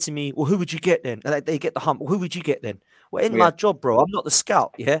always say to me, well, who would you get then? Like they get the hump. Well, who would you get then? Well, in my job, bro, I'm not the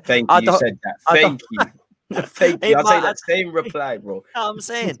scout, yeah? Thank you, you said that. Thank you. Thank you. I'll say that same reply, bro. You know what I'm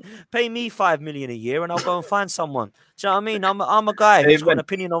saying? Pay me $5 million a year and I'll go and find someone. Do you know what I mean? I'm a guy who's got an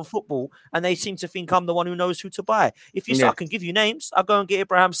opinion on football and they seem to think I'm the one who knows who to buy. If you say I can give you names, I'll go and get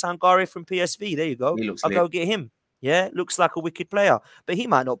Ibrahim Sangare from PSV. There you go. I'll go get him. Yeah, looks like a wicked player, but he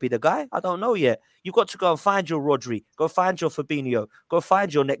might not be the guy. I don't know yet. You've got to go and find your Rodri, go find your Fabinho, go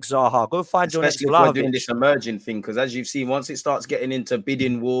find your next Zaha, go find your next Vlahovic. Especially if we're doing this emerging thing, because as you've seen, once it starts getting into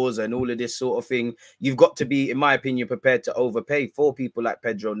bidding wars and all of this sort of thing, you've got to be, in my opinion, prepared to overpay for people like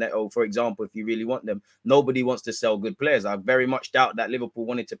Pedro Neto, for example, if you really want them. Nobody wants to sell good players. I very much doubt that Liverpool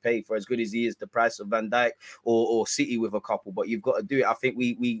wanted to pay for as good as he is the price of Van Dijk or City with a couple, but you've got to do it. I think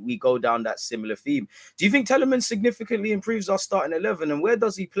we go down that similar theme. Do you think Telemans significantly improves our starting 11, and where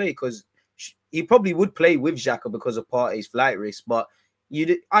does he play? Because he probably would play with Xhaka because of Partey's flight risk, but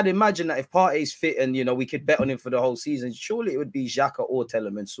I'd imagine that if Partey's fit and we could bet on him for the whole season, surely it would be Xhaka or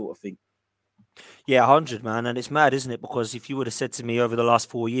Telemans sort of thing. Yeah, 100, man. And it's mad, isn't it? Because if you would have said to me over the last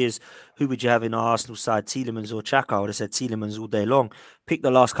 4 years, who would you have in our Arsenal side, Tielemans or Xhaka? I would have said Tielemans all day long. Pick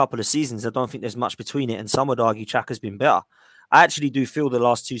the last couple of seasons. I don't think there's much between it. And some would argue Xhaka's been better. I actually do feel the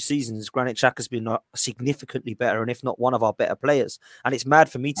last 2 seasons, Granit Xhaka's been significantly better, and if not one of our better players. And it's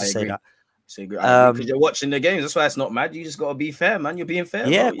mad for me to say that. Because you're watching the games. That's why it's not mad. You just got to be fair, man. You're being fair.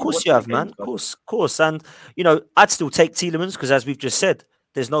 Yeah, bro. of course you have, man. Of course. And, I'd still take Tielemans because, as we've just said,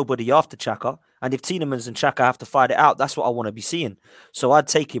 there's nobody after Xhaka. And if Tielemans and Xhaka have to fight it out, that's what I want to be seeing. So I'd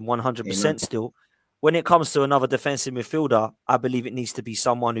take him 100% still. When it comes to another defensive midfielder, I believe it needs to be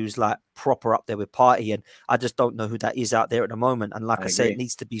someone who's like proper up there with Partey. And I just don't know who that is out there at the moment. And like I say, it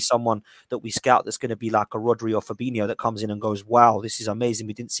needs to be someone that we scout that's going to be like a Rodri or Fabinho that comes in and goes, wow, this is amazing.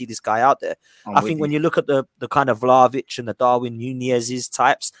 We didn't see this guy out there. I think when you look at the kind of Vlahovic and the Darwin Nunez's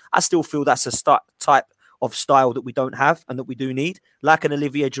types, I still feel that's a type of style that we don't have and that we do need, like an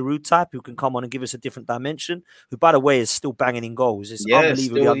Olivier Giroud type who can come on and give us a different dimension, who, by the way, is still banging in goals. It's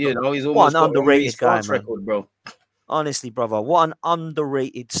unbelievably he's almost an underrated guy, man. Record, bro. Honestly, brother, what an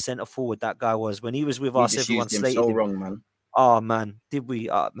underrated centre forward that guy was. When he was with us, everyone slated him. Wrong, man. Oh, man, did we?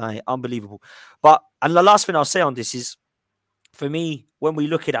 Man, unbelievable. And the last thing I'll say on this is, for me, when we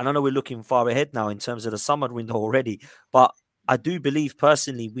look at it, and I know we're looking far ahead now in terms of the summer window already, but I do believe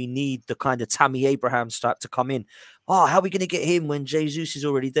personally we need the kind of Tammy Abrahams type to come in. Oh, how are we going to get him when Jesus is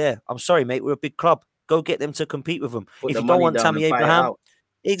already there? I'm sorry, mate. We're a big club. Go get them to compete with them. If you don't want Tammy Abraham,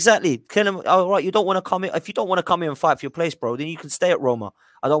 exactly. Kill him. All right, you don't want to come in. If you don't want to come in and fight for your place, bro, then you can stay at Roma.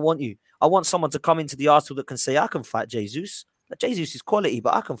 I don't want you. I want someone to come into the Arsenal that can say, I can fight Jesus. Jesus is quality,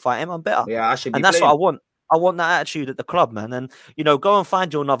 but I can fight him. I'm better. Yeah, I should be. And that's what I want. I want that attitude at the club, man. And, go and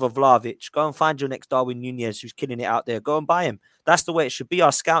find your another Vlahovic. Go and find your next Darwin Nunez who's killing it out there. Go and buy him. That's the way it should be.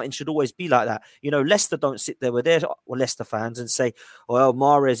 Our scouting should always be like that. Leicester don't sit there with their Leicester fans and say, well,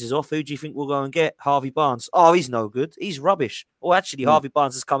 Mahrez is off. Who do you think we'll go and get? Harvey Barnes. Oh, he's no good. He's rubbish. Or actually, Harvey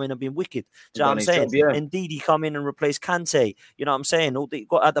Barnes has come in and been wicked. Do you know what I'm saying? Indeed, he come in and replace Kante. You know what I'm saying? All that you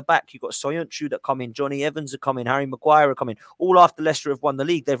got at the back, you got Soyuncu that come in. Johnny Evans are coming. Harry Maguire are coming. All after Leicester have won the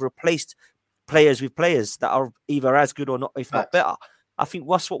league, they've replaced players with players that are either as good or not, if not better. I think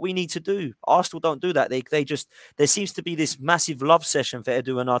that's what we need to do. Arsenal don't do that. There seems to be this massive love session for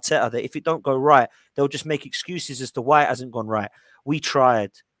Edu and Arteta that if it don't go right, they'll just make excuses as to why it hasn't gone right. We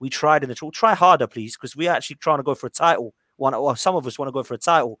tried in the trial. Try harder, please, because we're actually trying to go for a title. Some of us want to go for a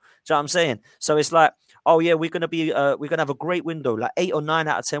title. Do you know what I'm saying? So it's like, oh yeah, we're gonna have a great window, like 8 or 9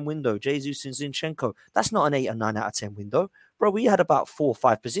 out of 10 window. Jesus and Zinchenko. That's not an 8 or 9 out of 10 window, bro. We had about 4 or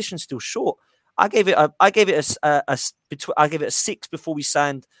 5 positions still short. I gave it a 6 before we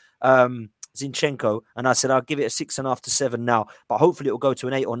signed Zinchenko, and I said I'll give it a 6.5 to 7 now, but hopefully it'll go to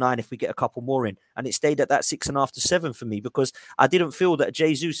an 8 or 9 if we get a couple more in. And it stayed at that 6.5 to 7 for me because I didn't feel that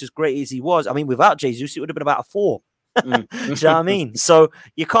Jesus, as great as he was, I mean, without Jesus, it would have been about a 4. Do you know what I mean? So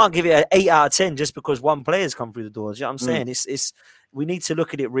you can't give it an 8 out of 10 just because one player's come through the doors. You know what I'm saying? It's we need to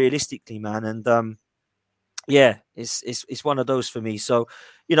look at it realistically, man. And yeah, it's one of those for me. So,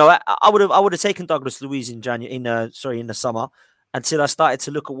 I would have taken Douglas Luiz in the summer until I started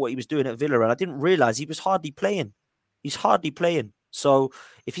to look at what he was doing at Villa, and I didn't realize he was hardly playing. He's hardly playing. So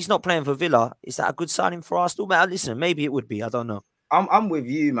if he's not playing for Villa, is that a good signing for Arsenal? Man, listen, maybe it would be. I don't know. I'm with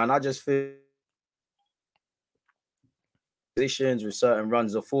you, man. I just feel positions with certain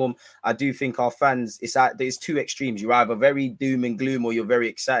runs of form. I do think our fans, there's 2 extremes. You're either very doom and gloom or you're very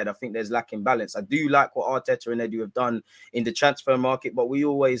excited. I think there's lacking balance. I do like what Arteta and Edu have done in the transfer market, but we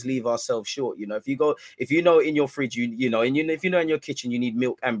always leave ourselves short. If you know in your fridge, if you know in your kitchen you need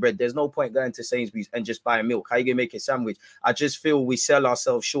milk and bread, there's no point going to Sainsbury's and just buying milk. How are you gonna make a sandwich? I just feel we sell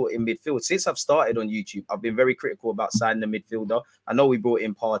ourselves short in midfield. Since I've started on YouTube, I've been very critical about signing a midfielder. I know we brought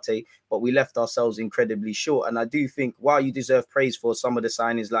in Partey, but we left ourselves incredibly short. And I do think while you deserve praise for some of the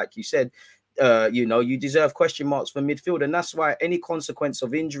signings, like you said, you deserve question marks for midfield. And that's why any consequence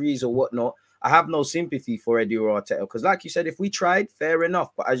of injuries or whatnot, I have no sympathy for Edu or Arteta. Because like you said, if we tried, fair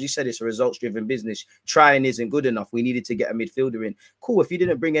enough. But as you said, it's a results-driven business. Trying isn't good enough. We needed to get a midfielder in. Cool, if you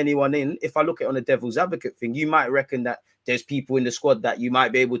didn't bring anyone in, if I look at it on the devil's advocate thing, you might reckon that there's people in the squad that you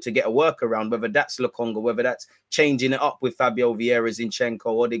might be able to get a workaround, whether that's Lokonga, whether that's changing it up with Fabio Vieira,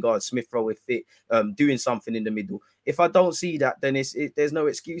 Zinchenko, Odegaard, Smith Rowe with fit, doing something in the middle. If I don't see that, then there's no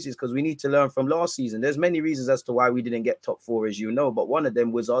excuses because we need to learn from last season. There's many reasons as to why we didn't get top 4, as you know, but one of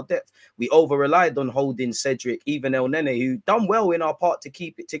them was our depth. We over-relied on Holding, Cedric, even El Nene, who done well in our part to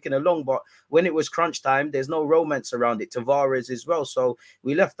keep it ticking along, but when it was crunch time, there's no romance around it. Tavares as well, so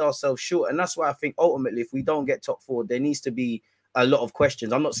we left ourselves short, and that's why I think ultimately, if we don't get top 4, there needs to be a lot of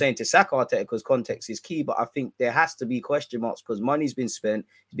questions. I'm not saying to sack Arteta because context is key, but I think there has to be question marks because money's been spent.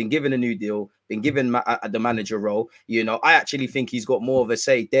 He's been given a new deal, been given the manager role. You know, I actually think he's got more of a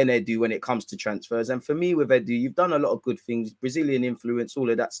say than Edu when it comes to transfers. And for me, with Edu, you've done a lot of good things, Brazilian influence, all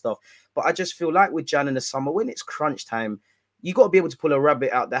of that stuff. But I just feel like with Jan in the summer, when it's crunch time, you got to be able to pull a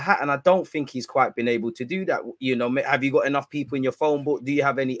rabbit out the hat. And I don't think he's quite been able to do that. You know, have you got enough people in your phone book? Do you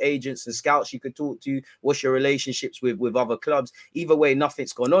have any agents and scouts you could talk to? What's your relationships with other clubs? Either way,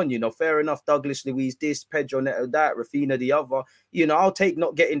 nothing's gone on, you know. Fair enough, Douglas Luiz this, Pedro Neto that, Rafinha the other. You know, I'll take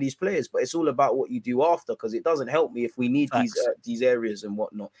not getting these players, but it's all about what you do after, because it doesn't help me if we need these areas and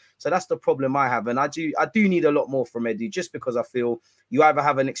whatnot. So that's the problem I have. And I do need a lot more from Edu, just because I feel you either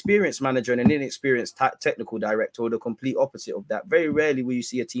have an experienced manager and an inexperienced technical director, or the complete opposite of that. Very rarely will you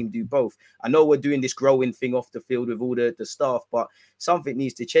see a team do both. I know we're doing this growing thing off the field with all the staff, but something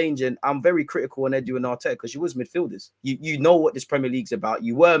needs to change. And I'm very critical on Edu and Arteta because you was midfielders. You know what this Premier League's about.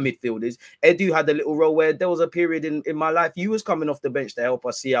 You were midfielders. Edu had a little role where there was a period in my life you was coming off the bench to help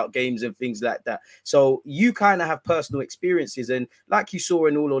us see out games and things like that. So you kind of have personal experiences. And like you saw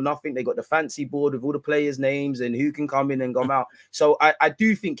in All or Nothing, they got the fancy board with all the players' names and who can come in and come out. So I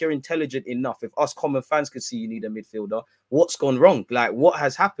do think you're intelligent enough. If us common fans could see you need a midfielder, what's gone wrong? Like, what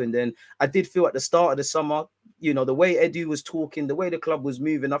has happened? And I did feel at the start of the summer, you know, the way Edu was talking, the way the club was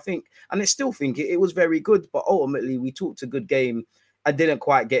moving, I think, and I still think it was very good. But ultimately, we talked a good game. I didn't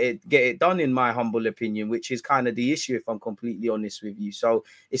quite get it done, in my humble opinion, which is kind of the issue, if I'm completely honest with you. So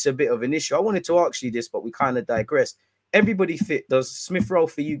it's a bit of an issue. I wanted to ask you this, but we kind of digressed. Everybody fit. Does Smith Rowe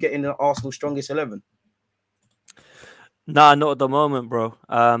for you get in the Arsenal strongest 11? Nah, not at the moment, bro.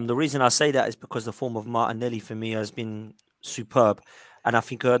 The reason I say that is because the form of Martinelli for me has been superb. And I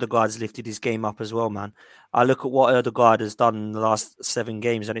think Ødegaard's lifted his game up as well, man. I look at what Ødegaard has done in the last 7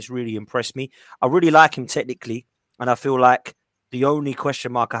 games, and it's really impressed me. I really like him technically, and I feel like the only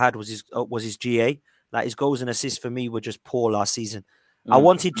question mark I had was his GA. Like, his goals and assists for me were just poor last season. I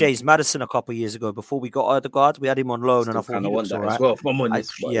wanted James Maddison a couple of years ago before we got Ødegaard. We had him on loan, and I thought he looks all right.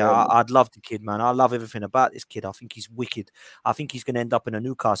 I'd love the kid, man. I love everything about this kid. I think he's wicked. I think he's going to end up in a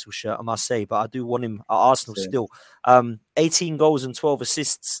Newcastle shirt, I must say, but I do want him at Arsenal still. 18 goals and 12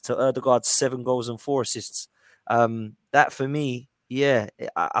 assists to Ødegaard's 7 goals and 4 assists. That for me,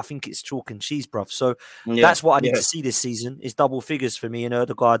 I think it's chalk and cheese, bruv. So that's what I need to see this season, is double figures for me in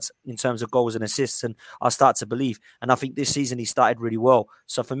Ødegaard's in terms of goals and assists, and I'll start to believe. And I think this season he started really well.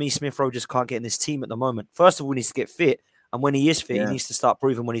 So for me, Smith Rowe just can't get in this team at the moment. First of all, he needs to get fit. And when he is fit, he needs to start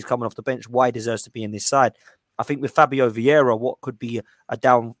proving when he's coming off the bench why he deserves to be in this side. I think with Fabio Vieira, what could be a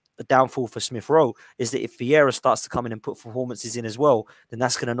downfall for Smith Rowe is that if Vieira starts to come in and put performances in as well, then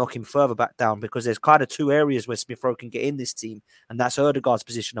that's going to knock him further back down, because there's kind of 2 areas where Smith Rowe can get in this team, and that's Ødegaard's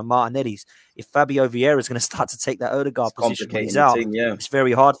position and Martinelli's. If Fabio Vieira is going to start to take that Ødegaard position when he's out, it's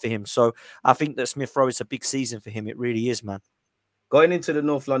very hard for him. So I think that Smith Rowe is a big season for him. It really is, man. Going into the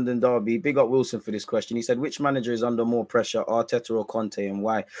North London derby, big up Wilson for this question. He said, which manager is under more pressure, Arteta or Conte, and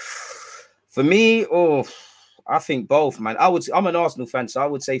why? For me, I think both, man. I'm an Arsenal fan, so I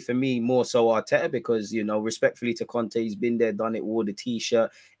would say for me more so Arteta, because, you know, respectfully to Conte, he's been there, done it, wore the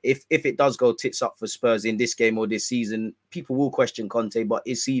t-shirt. If it does go tits up for Spurs in this game or this season, people will question Conte, but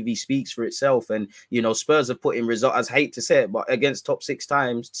his CV speaks for itself. And, you know, Spurs have put in results, I hate to say it, but against top six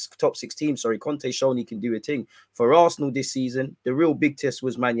teams, Conte's shown he can do a thing. For Arsenal this season, the real big test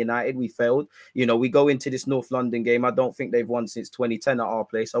was Man United. We failed. You know, we go into this North London game. I don't think they've won since 2010 at our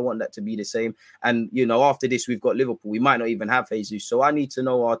place. I want that to be the same. And, you know, after this, we've got Liverpool. We might not even have Jesus. So I need to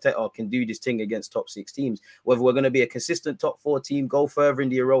know Arteta can do this thing against top 6 teams. Whether we're going to be a consistent top 4 team, go further in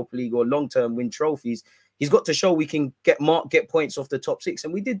the Europa League or long-term win trophies, he's got to show we can get points off the top 6.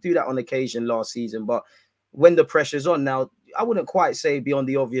 And we did do that on occasion last season. But when the pressure's on now, I wouldn't quite say beyond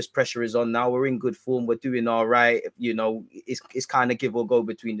the obvious pressure is on now. We're in good form. We're doing all right. You know, it's kind of give or go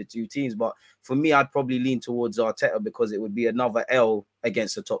between the 2 teams. But for me, I'd probably lean towards Arteta, because it would be another L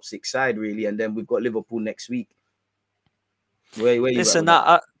against the top 6 side, really. And then we've got Liverpool next week. Where you listen,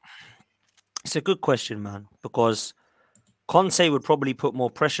 it's a good question, man, because Conte would probably put more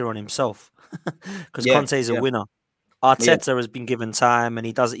pressure on himself because Conte is a winner. Arteta has been given time and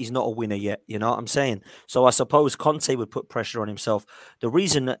he's not a winner yet. You know what I'm saying? So I suppose Conte would put pressure on himself. The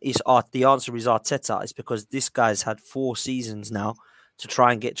reason is the answer is Arteta is because this guy's had 4 seasons now to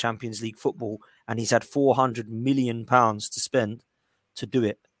try and get Champions League football, and he's had £400 million to spend to do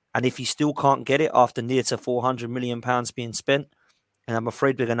it. And if he still can't get it after near to £400 million being spent, and I'm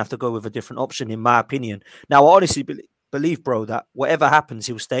afraid we're going to have to go with a different option, in my opinion. Now, I honestly believe, bro, that whatever happens,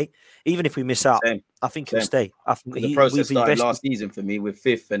 he'll stay. Even if we miss out, Same. I think he'll stay. I think The process we've started invested. last season for me with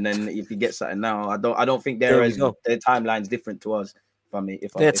fifth, and then if he gets something now, I don't think There we their go. timeline's different to us.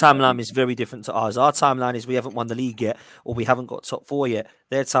 Their timeline is very different to ours. Our timeline is we haven't won the league yet, or we haven't got top 4 yet.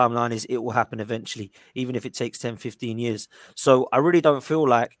 Their timeline is it will happen eventually, even if it takes 10, 15 years. So I really don't feel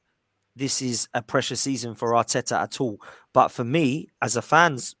like this is a pressure season for Arteta at all. But for me, as a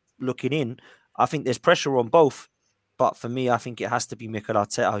fans looking in, I think there's pressure on both. But for me, I think it has to be Mikel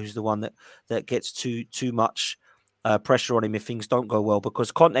Arteta who's the one that gets too much pressure on him if things don't go well.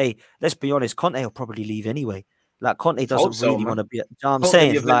 Because Conte, let's be honest, Conte will probably leave anyway. Like Conte doesn't really want to be. You know what I'm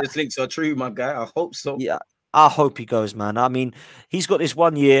saying? Your Juventus links are true, my guy. I hope so. Yeah, I hope he goes, man. I mean, he's got this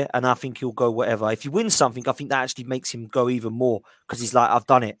 1 year, and I think he'll go whatever. If he wins something, I think that actually makes him go even more because he's like, I've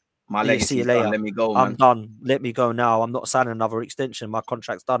done it. My See legacy's you later. done. Let me go, I'm man. done. Let me go now. I'm not signing another extension. My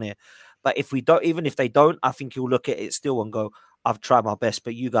contract's done here. But if we don't, even if they don't, I think he'll look at it still and go, I've tried my best,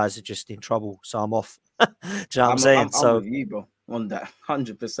 but you guys are just in trouble, so I'm off. Do you know what I'm saying? I'm with you, bro, on that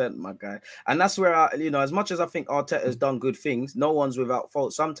 100%, my guy. And that's where as much as I think Arteta's done good things, no one's without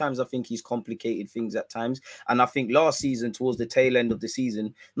fault. Sometimes I think he's complicated things at times. And I think last season, towards the tail end of the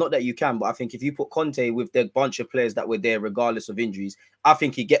season, not that you can, but I think if you put Conte with the bunch of players that were there, regardless of injuries, I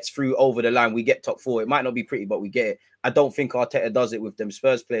think he gets through over the line. We get top 4. It might not be pretty, but we get it. I don't think Arteta does it with them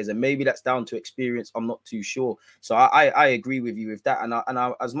Spurs players, and maybe that's down to experience. I'm not too sure. So I agree with you with that. And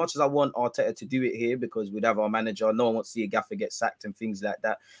I, as much as I want Arteta to do it here, because we'd have our manager, no one wants to see a gaffer get sacked and things like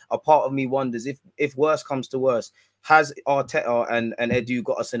that. A part of me wonders if worse comes to worse, has Arteta and Edu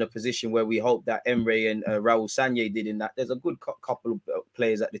got us in a position where we hope that Emre and Raul Sanye did in that? There's a good couple of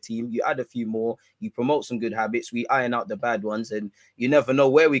players at the team. You add a few more, you promote some good habits, we iron out the bad ones, and you never know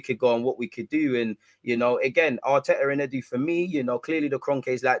where we could go and what we could do. And, again, Arteta and Edu, for me, clearly the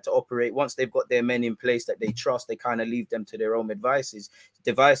Kroenkes like to operate. Once they've got their men in place that they trust, they kind of leave them to their own devices.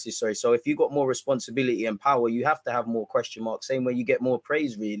 So if you got more responsibility and power, you have to have more question marks. Same way you get more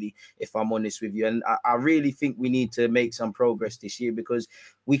praise, really, if I'm honest with you. And I really think we need to make some progress this year because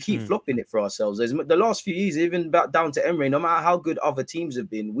we keep flopping it for ourselves. The last few years, even down to Emre, no matter how good other teams have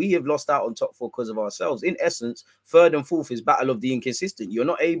been, we have lost out on top 4 because of ourselves. In essence, 3rd and 4th is battle of the inconsistent. You're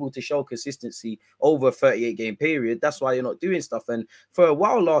not able to show consistency over a 38-game period. That's why you're not doing stuff. And for a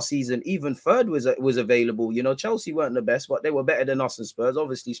while last season, even 3rd was available. Chelsea weren't the best, but they were better than us and Spurs.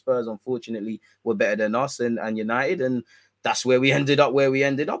 Obviously, Spurs, unfortunately, were better than us and United. And that's where we ended up,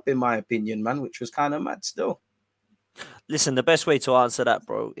 in my opinion, man, which was kind of mad still. Listen, the best way to answer that,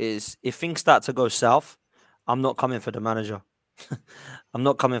 bro, is if things start to go south, I'm not coming for the manager. I'm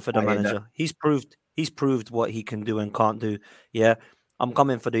not coming for the manager. He's proved what he can do and can't do. Yeah, I'm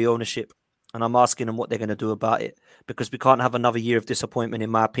coming for the ownership, and I'm asking them what they're going to do about it because we can't have another year of disappointment, in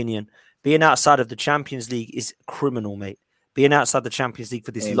my opinion. Being outside of the Champions League is criminal, mate. Being outside the Champions League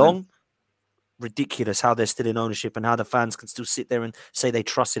for this long, ridiculous how they're still in ownership and how the fans can still sit there and say they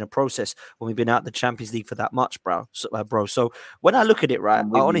trust in a process when we've been out the Champions League for that much, bro. So when I look at it, right,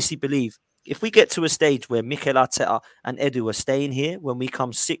 I honestly believe if we get to a stage where Mikel Arteta and Edu are staying here when we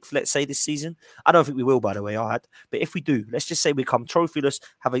come 6th, let's say this season, I don't think we will, by the way, but if we do, let's just say we come trophyless,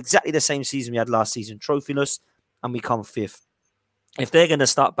 have exactly the same season we had last season, trophyless, and we come 5th. If they're going to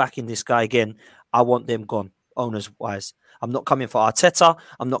start backing this guy again, I want them gone, owners-wise. I'm not coming for Arteta.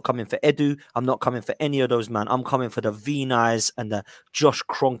 I'm not coming for Edu. I'm not coming for any of those, man. I'm coming for the Vinais and the Josh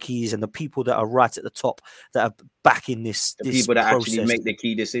Kroenkes and the people that are right at the top that are backing this people that process. Actually make the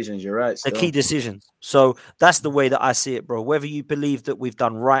key decisions. You're right. The key decisions. So that's the way that I see it, bro. Whether you believe that we've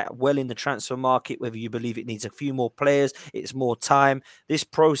done well in the transfer market, whether you believe it needs a few more players, it's more time. This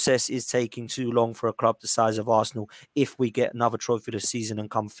process is taking too long for a club the size of Arsenal if we get another trophy this season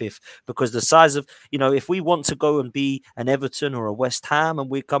and come 5th. Because the size of, if we want to go and be an Everton or a West Ham and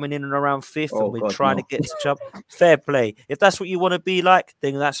we're coming in and around 5th and we're trying to get to jump, fair play. If that's what you want to be like,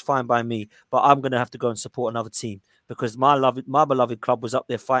 then that's fine by me. But I'm going to have to go and support another team because my beloved club was up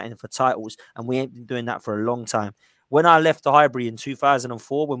there fighting for titles and we ain't been doing that for a long time. When I left the Highbury in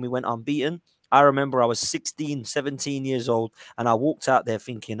 2004, when we went unbeaten, I remember I was 16, 17 years old and I walked out there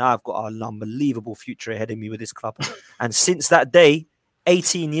thinking I've got an unbelievable future ahead of me with this club. And since that day,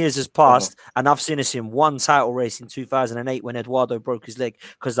 18 years has passed and I've seen us in one title race in 2008 when Eduardo broke his leg,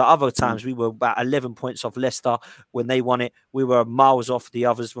 because the other times we were about 11 points off Leicester when they won it. We were miles off the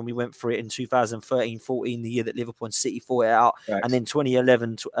others when we went for it in 2013-14, the year that Liverpool and City fought it out. Right. And then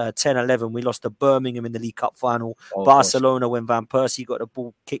 2011, 10-11, we lost to Birmingham in the League Cup final. Barcelona, when Van Persie got the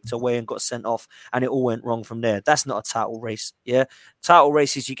ball kicked away and got sent off, and it all went wrong from there. That's not a title race. Yeah, title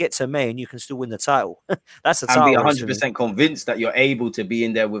races, you get to May and you can still win the title. That's a title race. And be 100% convinced that you're able to be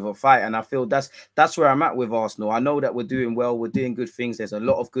in there with a fight. And I feel that's where I'm at with Arsenal. I know that we're doing well, we're doing good things. There's a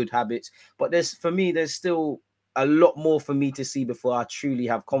lot of good habits, but there's still a lot more for me to see before I truly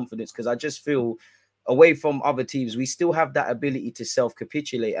have confidence, because I just feel away from other teams, we still have that ability to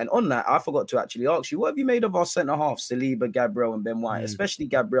self-capitulate. And on that, I forgot to actually ask you, what have you made of our centre-half, Saliba, Gabriel and Ben White? Especially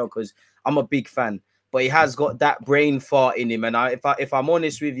Gabriel, because I'm a big fan, but he has got that brain fart in him. And if I'm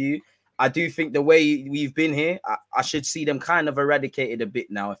honest with you, I do think the way we've been here, I should see them kind of eradicated a bit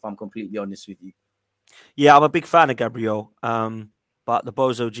now, if I'm completely honest with you. Yeah, I'm a big fan of Gabriel. But the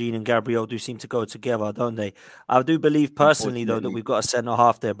Bozo gene and Gabriel do seem to go together, don't they? I do believe personally, though, that we've got a centre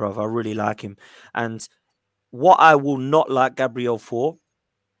half there, bro. I really like him. And what I will not like Gabriel for,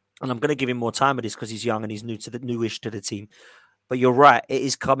 and I'm going to give him more time with this because he's young and he's newish to the team. But you're right, it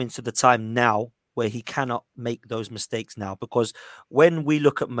is coming to the time now where he cannot make those mistakes now. Because when we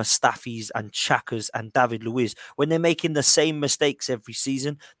look at Mustafi's and Xhaka's and David Luiz, when they're making the same mistakes every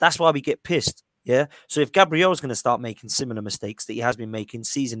season, that's why we get pissed. Yeah. So if Gabriel's going to start making similar mistakes that he has been making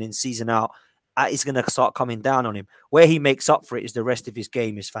season in, season out, it's going to start coming down on him. Where he makes up for it is the rest of his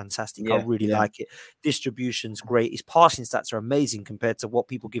game is fantastic. I really like it. Distribution's great. His passing stats are amazing compared to what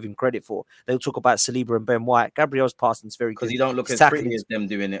people give him credit for. They'll talk about Saliba and Ben White. Gabriel's passing's very good. Because he don't look as pretty as them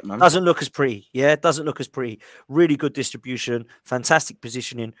doing it, man. Doesn't look as pretty. Yeah, it doesn't look as pretty. Really good distribution, fantastic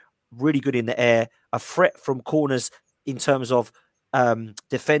positioning, really good in the air, a threat from corners in terms of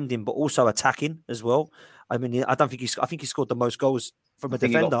defending, but also attacking as well. I mean, I think he scored the most goals from a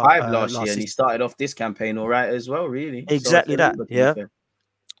defender. He got 5 last year, and he started off this campaign all right as well, really. Exactly that, yeah.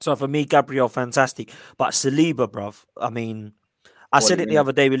 So for me, Gabriel, fantastic. But Saliba, bruv, I mean, I said it the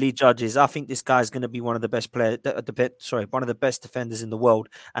other day with Lee Judges. I think this guy's going to be one of the best one of the best defenders in the world,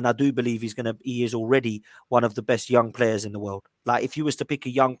 and I do believe he is already one of the best young players in the world. Like, if you was to pick a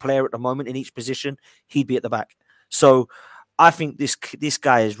young player at the moment in each position, he'd be at the back. So I think this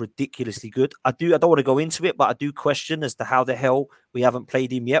guy is ridiculously good. I don't want to go into it, but I do question as to how the hell we haven't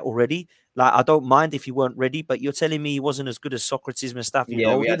played him yet already. Like, I don't mind if he weren't ready, but you're telling me he wasn't as good as Socrates, Mustafi,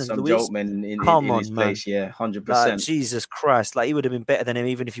 yeah, we had and some Luiz? joltmen in his man. place, yeah, 100%. Like, Jesus Christ, like, he would have been better than him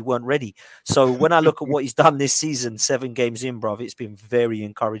even if he weren't ready. So when I look at what he's done this season, 7 games in, bruv, it's been very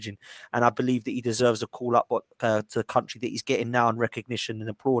encouraging. And I believe that he deserves a call up to the country that he's getting now and recognition and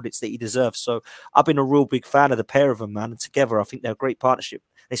the plaudits that he deserves. So I've been a real big fan of the pair of them, man. And together, I think they're a great partnership.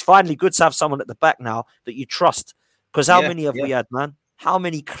 It's finally good to have someone at the back now that you trust. Because how many have we had, man? How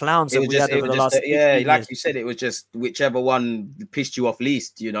many clowns have we had over the last 15 years? Like you said, it was just whichever one pissed you off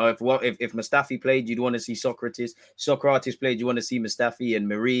least. You know, if Mustafi played, you'd want to see Socrates. Socrates played, you want to see Mustafi and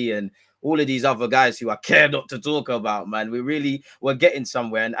Marie and all of these other guys who I care not to talk about, man. We're getting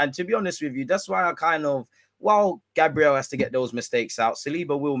somewhere. And to be honest with you, that's why I kind of, while Gabriel has to get those mistakes out,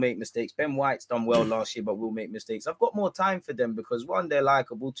 Saliba will make mistakes. Ben White's done well last year, but will make mistakes. I've got more time for them because 1, they're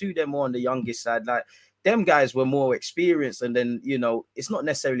likable. 2, they're more on the youngest side. Like, them guys were more experienced, and then, you know, it's not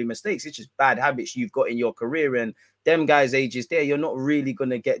necessarily mistakes, it's just bad habits you've got in your career, and them guys' ages there, you're not really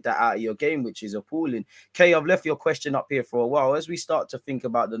going to get that out of your game, which is appalling. Kay, I've left your question up here for a while. As we start to think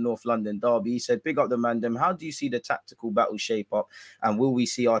about the North London derby, he said, big up the man, them. How do you see the tactical battle shape up, and will we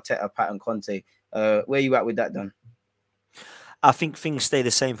see Arteta, Pat and Conte? Where you at with that, Dan? I think things stay the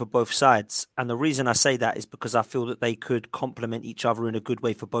same for both sides. And the reason I say that is because I feel that they could complement each other in a good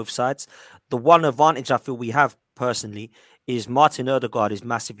way for both sides. The one advantage I feel we have personally is Martin Ødegaard is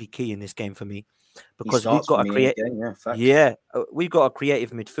massively key in this game for me. Because we've got we've got a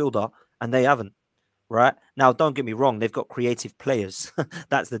creative midfielder and they haven't. Right? Now, don't get me wrong, they've got creative players.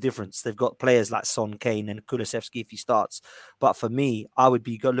 That's the difference. They've got players like Son, Kane and Kulusevski if he starts. But for me, I would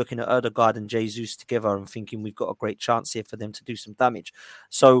be looking at Ødegaard and Jesus together and thinking we've got a great chance here for them to do some damage.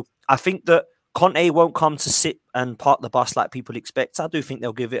 So I think that Conte won't come to sit and park the bus like people expect. I do think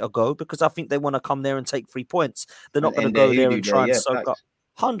they'll give it a go because I think they want to come there and take 3 points. They're not going to go there and try and soak up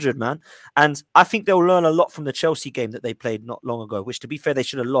 100, man. And I think they'll learn a lot from the Chelsea game that they played not long ago, which, to be fair, they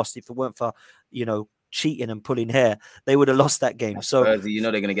should have lost if it weren't for, you know, cheating and pulling hair. They would have lost that game. That's so crazy. You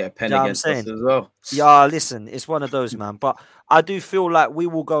know they're going to get a pen against us as well. Yeah, listen, it's one of those, man. But I do feel like we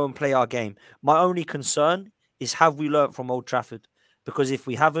will go and play our game. My only concern is, have we learnt from Old Trafford? Because if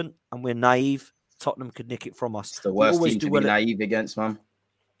we haven't and we're naive, Tottenham could nick it from us. It's the worst team to be naive against, man.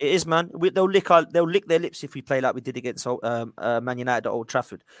 It is, man. They'll lick their lips if we play like we did against Man United at Old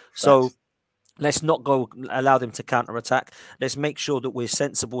Trafford. So let's not allow them to counter-attack. Let's make sure that we're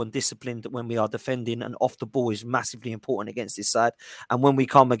sensible and disciplined when we are defending, and off the ball is massively important against this side. And when we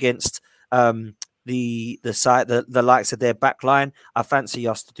come against the side, the likes of their back line, I fancy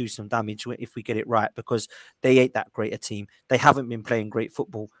us to do some damage if we get it right, because they ain't that great a team. They haven't been playing great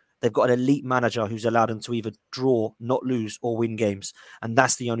football. They've got an elite manager who's allowed them to either draw, not lose, or win games. And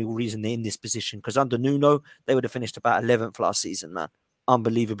that's the only reason they're in this position. Because under Nuno, they would have finished about 11th last season, man.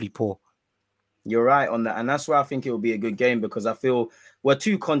 Unbelievably poor. You're right on that. And that's why I think it will be a good game, because I feel we're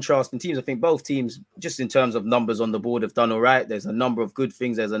two contrasting teams. I think both teams, just in terms of numbers on the board, have done all right. There's a number of good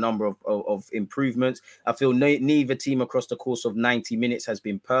things. There's a number of improvements. I feel neither team across the course of 90 minutes has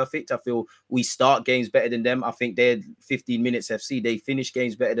been perfect. I feel we start games better than them. I think they're 15 minutes FC. They finish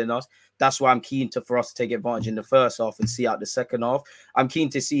games better than us. That's why I'm keen for us to take advantage in the first half and see out the second half. I'm keen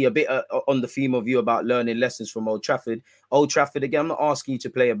to see a bit on the theme of you about learning lessons from Old Trafford. Old Trafford, again, I'm not asking you to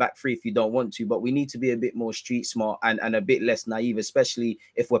play a back three if you don't want to, but we need to be a bit more street smart and a bit less naive, especially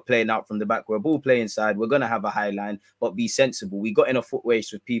if we're playing out from the back. We're ball playing side. We're going to have a high line, but be sensible. We got in a foot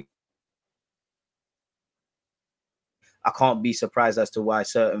race with people. I can't be surprised as to why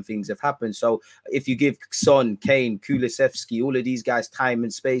certain things have happened. So if you give Son, Kane, Kulusevski, all of these guys time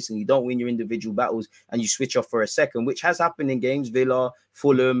and space, and you don't win your individual battles and you switch off for a second, which has happened in games, Villa,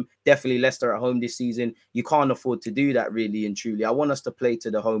 Fulham, definitely Leicester at home this season, you can't afford to do that, really and truly. I want us to play to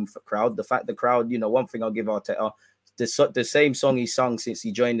the home crowd. The fact the crowd, you know, one thing I'll give Arteta, the same song he sung since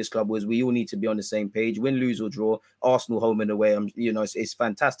he joined this club was, we all need to be on the same page, win, lose or draw, Arsenal home and away. It's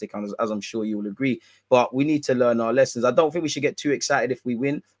fantastic, as I'm sure you will agree, but we need to learn our lessons. I don't think we should get too excited if we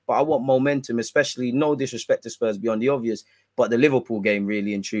win, but I want momentum, especially, no disrespect to Spurs beyond the obvious, but the Liverpool game,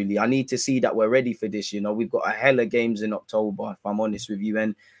 really and truly, I need to see that we're ready for this. You know, we've got a hell of games in October, if I'm honest with you,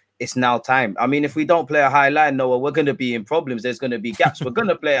 and it's now time. I mean, if we don't play a high line, Noah, we're going to be in problems. There's going to be gaps. We're going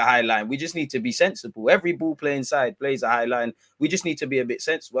to play a high line. We just need to be sensible. Every ball playing side plays a high line. We just need to be a bit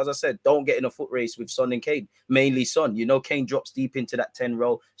sensible. As I said, don't get in a foot race with Son and Kane. Mainly Son. You know, Kane drops deep into that 10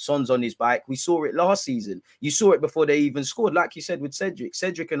 row. Son's on his bike. We saw it last season. You saw it before they even scored. Like you said with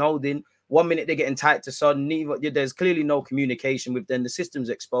Cedric and Holding, 1 minute they're getting tight to Son. There's clearly no communication with them. The system's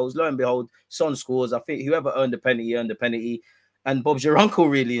exposed. Lo and behold, Son scores. I think whoever earned the penalty. And Bob's your uncle,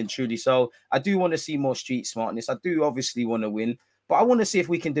 really and truly. So I do want to see more street smartness. I do obviously want to win, but I want to see if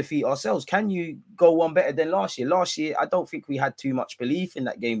we can defeat ourselves. Can you go one better than last year? Last year, I don't think we had too much belief in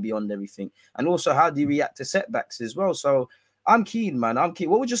that game beyond everything. And also, how do you react to setbacks as well? So I'm keen, man. I'm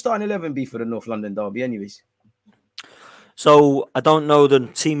keen. What would your starting 11 be for the North London derby anyways? So I don't know the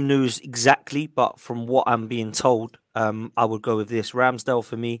team news exactly, but from what I'm being told, I would go with this. Ramsdale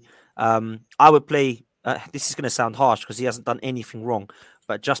for me. I would play... this is going to sound harsh because he hasn't done anything wrong,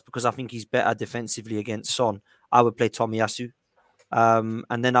 but just because I think he's better defensively against Son, I would play Tomiyasu.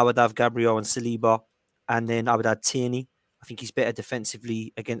 And then I would have Gabriel and Saliba, and then I would add Tierney. I think he's better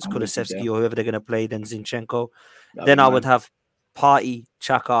defensively against Kulusevski or whoever they're going to play than Zinchenko. Then I would have Partey,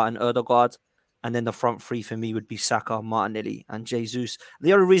 Xhaka and Ødegaard. And then the front three for me would be Saka, Martinelli and Jesus.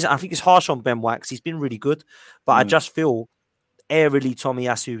 The only reason I think it's harsh on Ben White because he's been really good, but I just feel airily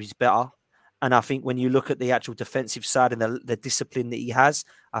Tomiyasu is better. And I think when you look at the actual defensive side and the discipline that he has,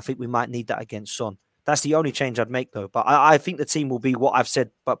 I think we might need that against Son. That's the only change I'd make, though. But I think the team will be what I've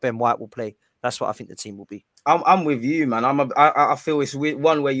said, but Ben White will play. That's what I think the team will be. I'm with you, man. I feel it's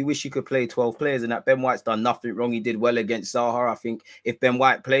one where you wish you could play 12 players, and that Ben White's done nothing wrong. He did well against Zaha. I think if Ben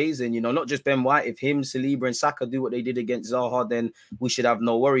White plays, and not just Ben White, if him, Saliba, and Saka do what they did against Zaha, then we should have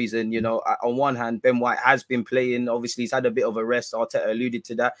no worries. And on one hand, Ben White has been playing. Obviously, he's had a bit of a rest. Arteta alluded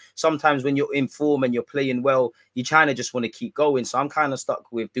to that. Sometimes when you're in form and you're playing well, you kind of just want to keep going. So I'm kind of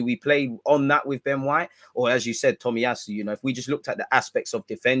stuck with: do we play on that with Ben White, or as you said, Tomiyasu? If we just looked at the aspects of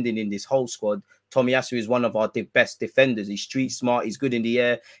defending in this whole squad, Tomiyasu is one of our best defenders. He's street smart. He's good in the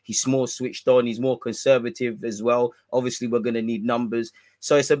air. He's more switched on. He's more conservative as well. Obviously, we're going to need numbers.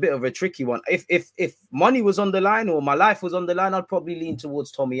 So it's a bit of a tricky one. If money was on the line or my life was on the line, I'd probably lean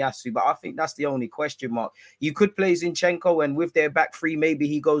towards Tomiyasu. But I think that's the only question mark. You could play Zinchenko, and with their back three, maybe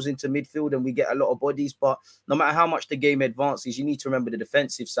he goes into midfield and we get a lot of bodies. But no matter how much the game advances, you need to remember the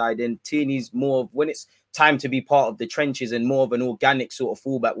defensive side. And Tierney's more of, when it's time to be part of the trenches and more of an organic sort of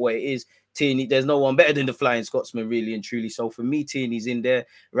fullback, where it is Tierney, there's no one better than the Flying Scotsman, really and truly. So for me, Tierney's in there.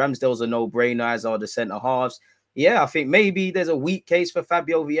 Ramsdale's a no-brainer, as are the centre halves. Yeah, I think maybe there's a weak case for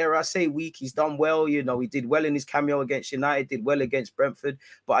Fabio Vieira. I say weak. He's done well. He did well in his cameo against United, did well against Brentford.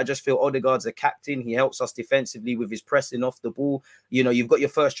 But I just feel Odegaard's a captain. He helps us defensively with his pressing off the ball. You've got your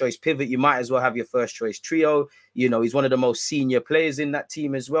first choice pivot. You might as well have your first choice trio. He's one of the most senior players in that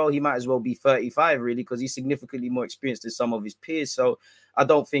team as well. He might as well be 35, really, because he's significantly more experienced than some of his peers. So I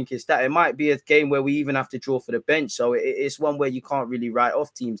don't think it's that. It might be a game where we even have to draw for the bench. So it's one where you can't really write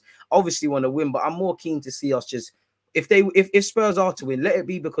off teams. Obviously want to win, but I'm more keen to see us just, if Spurs are to win, let it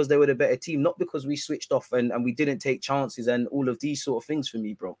be because they were the better team, not because we switched off and we didn't take chances and all of these sort of things for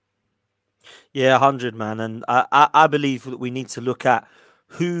me, bro. Yeah, 100, man. And I believe that we need to look at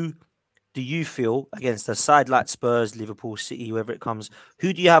who do you feel against a side like Spurs, Liverpool, City, whoever it comes,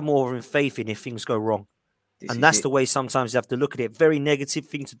 who do you have more of a faith in if things go wrong? And that's the way sometimes you have to look at it. Very negative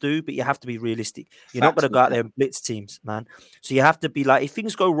thing to do, but you have to be realistic. You're not going to go out there and blitz teams, man. So you have to be like, if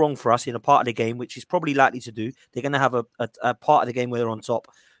things go wrong for us in a part of the game, which is probably likely to do, they're going to have a part of the game where they're on top.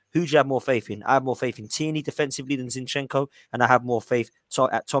 Who do you have more faith in? I have more faith in Tierney defensively than Zinchenko, and I have more faith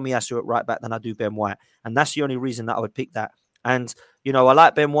at Tomiyasu at right back than I do Ben White. And that's the only reason that I would pick that. And, you know, I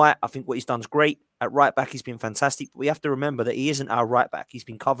like Ben White. I think what he's done is great. At right back, he's been fantastic. But we have to remember that he isn't our right back. He's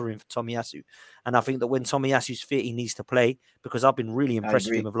been covering for Tomiyasu. And I think that when Tomiyasu's fit, he needs to play, because I've been really impressed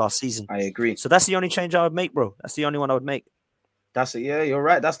with him of last season. I agree. So that's the only change I would make, bro. That's the only one I would make. Yeah, you're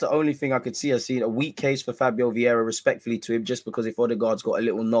right. That's the only thing I could see. I've seen a weak case for Fabio Vieira, respectfully to him, just because if Odegaard's got a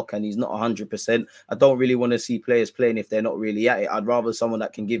little knock and he's not 100%, I don't really want to see players playing if they're not really at it. I'd rather someone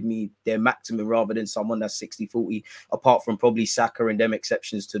that can give me their maximum rather than someone that's 60-40, apart from probably Saka and them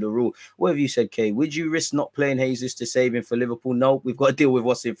exceptions to the rule. What have you said, Kay? Would you risk not playing Jesus to save him for Liverpool? No, we've got to deal with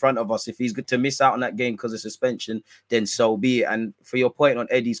what's in front of us. If he's good to miss out on that game because of suspension, then so be it. And for your point on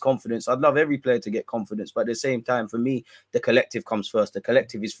Eddie's confidence, I'd love every player to get confidence. But at the same time, for me, the collective comes first. The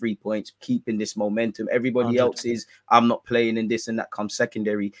collective is 3 points, keeping this momentum. Everybody 100%. else is, I'm not playing in this, and that comes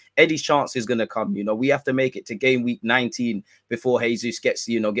secondary. Eddie's chance is going to come. You know, we have to make it to game week 19 before Jesus gets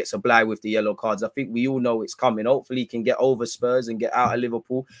a bly with the yellow cards. I think we all know it's coming. Hopefully he can get over Spurs and get out of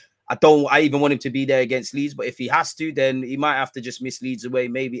Liverpool. I even want him to be there against Leeds, but if he has to, then he might have to just miss Leeds away.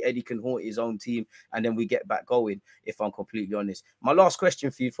 Maybe Eddie can haunt his own team, and then we get back going, if I'm completely honest. My last question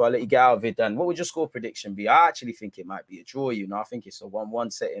for you, before I let you get out of it, Dan, what would your score prediction be? I actually think it might be a draw, you know. I think it's a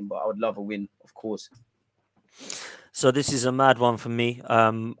 1-1 setting, but I would love a win, of course. So this is a mad one for me.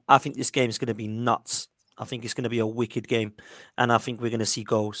 I think this game is going to be nuts. I think it's going to be a wicked game, and I think we're going to see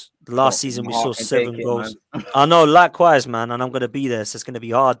goals. Last season, we saw 7 goals. I know, likewise, man, and I'm going to be there, so it's going to be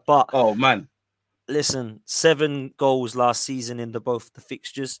hard. But, listen, 7 goals last season in both the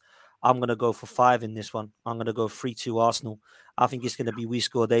fixtures. I'm going to go for 5 in this one. I'm going to go 3-2 Arsenal. I think it's going to be we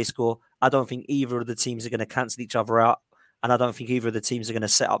score, they score. I don't think either of the teams are going to cancel each other out. And I don't think either of the teams are going to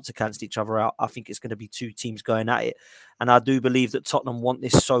set up to cancel each other out. I think it's going to be 2 teams going at it. And I do believe that Tottenham want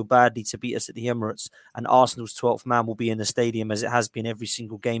this so badly to beat us at the Emirates. And Arsenal's 12th man will be in the stadium, as it has been every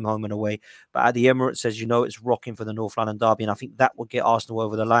single game, home and away. But at the Emirates, as you know, it's rocking for the North London derby. And I think that will get Arsenal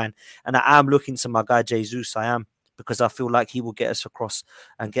over the line. And I am looking to my guy, Jesus. I am. Because I feel like he will get us across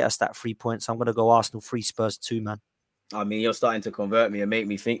and get us that 3 points. I'm going to go Arsenal 3, Spurs 2, man. I mean, you're starting to convert me and make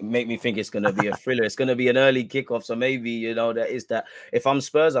me think it's going to be a thriller. It's going to be an early kickoff. So maybe, you know, that is that. If I'm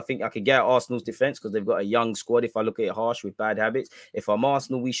Spurs, I think I could get Arsenal's defense because they've got a young squad. If I look at it harsh with bad habits, if I'm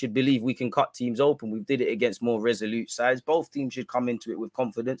Arsenal, we should believe we can cut teams open. We did it against more resolute sides. Both teams should come into it with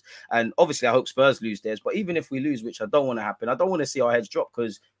confidence. And obviously, I hope Spurs lose theirs. But even if we lose, which I don't want to happen, I don't want to see our heads drop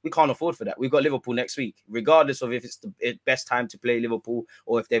because we can't afford for that. We've got Liverpool next week, regardless of if it's the best time to play Liverpool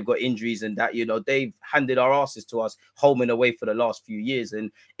or if they've got injuries and that, you know, they've handed our asses to us home and away for the last few years.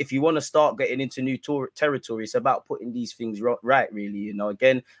 And if you want to start getting into new territory, it's about putting these things right, really. You know,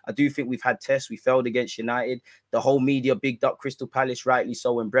 again, I do think we've had tests. We failed against United. The whole media bigged up Crystal Palace, rightly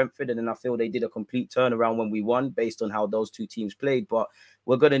so, in Brentford. And then I feel they did a complete turnaround when we won based on how those two teams played. But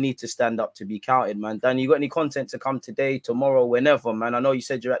we're going to need to stand up to be counted, man. Dan, you got any content to come today, tomorrow, whenever, man? I know you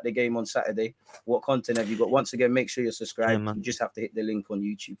said you're at the game on Saturday. What content have you got? Once again, make sure you're subscribed. You just have to hit the link on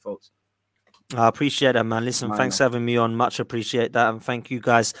YouTube, folks. I appreciate that, man. Listen, thanks for having me on. Much appreciate that. And thank you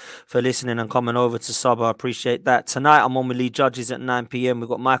guys for listening and coming over to Sub. I appreciate that. Tonight, I'm on with Lee Judges at 9 p.m. We've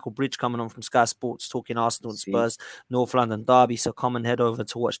got Michael Bridge coming on from Sky Sports talking Arsenal and Spurs, North London derby. So come and head over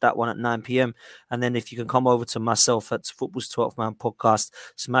to watch that one at 9 p.m. And then if you can come over to myself at Football's 12th Man podcast,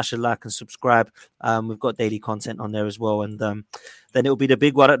 smash a like and subscribe. We've got daily content on there as well. And then it'll be the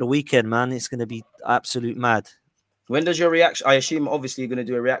big one at the weekend, man. It's going to be absolute mad. When does your reaction? I assume obviously you're going to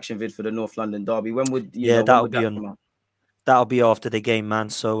do a reaction vid for the North London derby. When would that'll be after the game, man.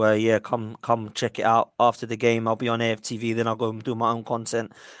 So come check it out after the game. I'll be on AFTV, then I'll go and do my own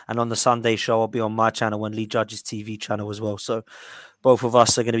content. And on the Sunday show, I'll be on my channel and Lee Judge's TV channel as well. So both of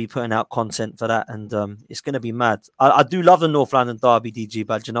us are going to be putting out content for that, and it's going to be mad. I do love the North London derby, DG,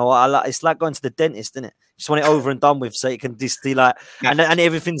 but you know, it's like going to the dentist, isn't it? Just want it over and done with, so it can just be like, and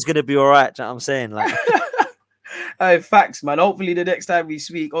everything's going to be all right. You know what I'm saying, like. Facts, man. Hopefully the next time we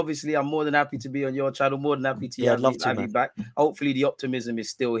speak, obviously I'm more than happy to be on your channel, more than happy to have you back. Hopefully the optimism is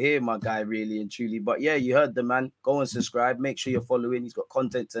still here, my guy, really and truly. But yeah, you heard the man. Go and subscribe. Make sure you're following. He's got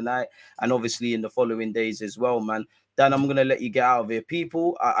content tonight and obviously in the following days as well, man. Dan, I'm gonna let you get out of here.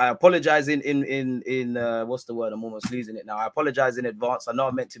 People, I apologize in what's the word? I'm almost losing it now. I apologize in advance. I know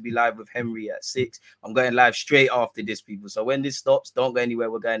I'm meant to be live with Henry at 6. I'm going live straight after this, people. So when this stops, don't go anywhere.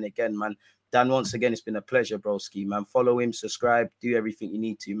 We're going again, man. Dan, once again, it's been a pleasure, broski, man. Follow him, subscribe, do everything you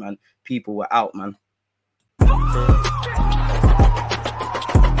need to, man. People, we're out, man.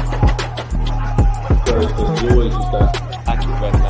 There's always just that active red line.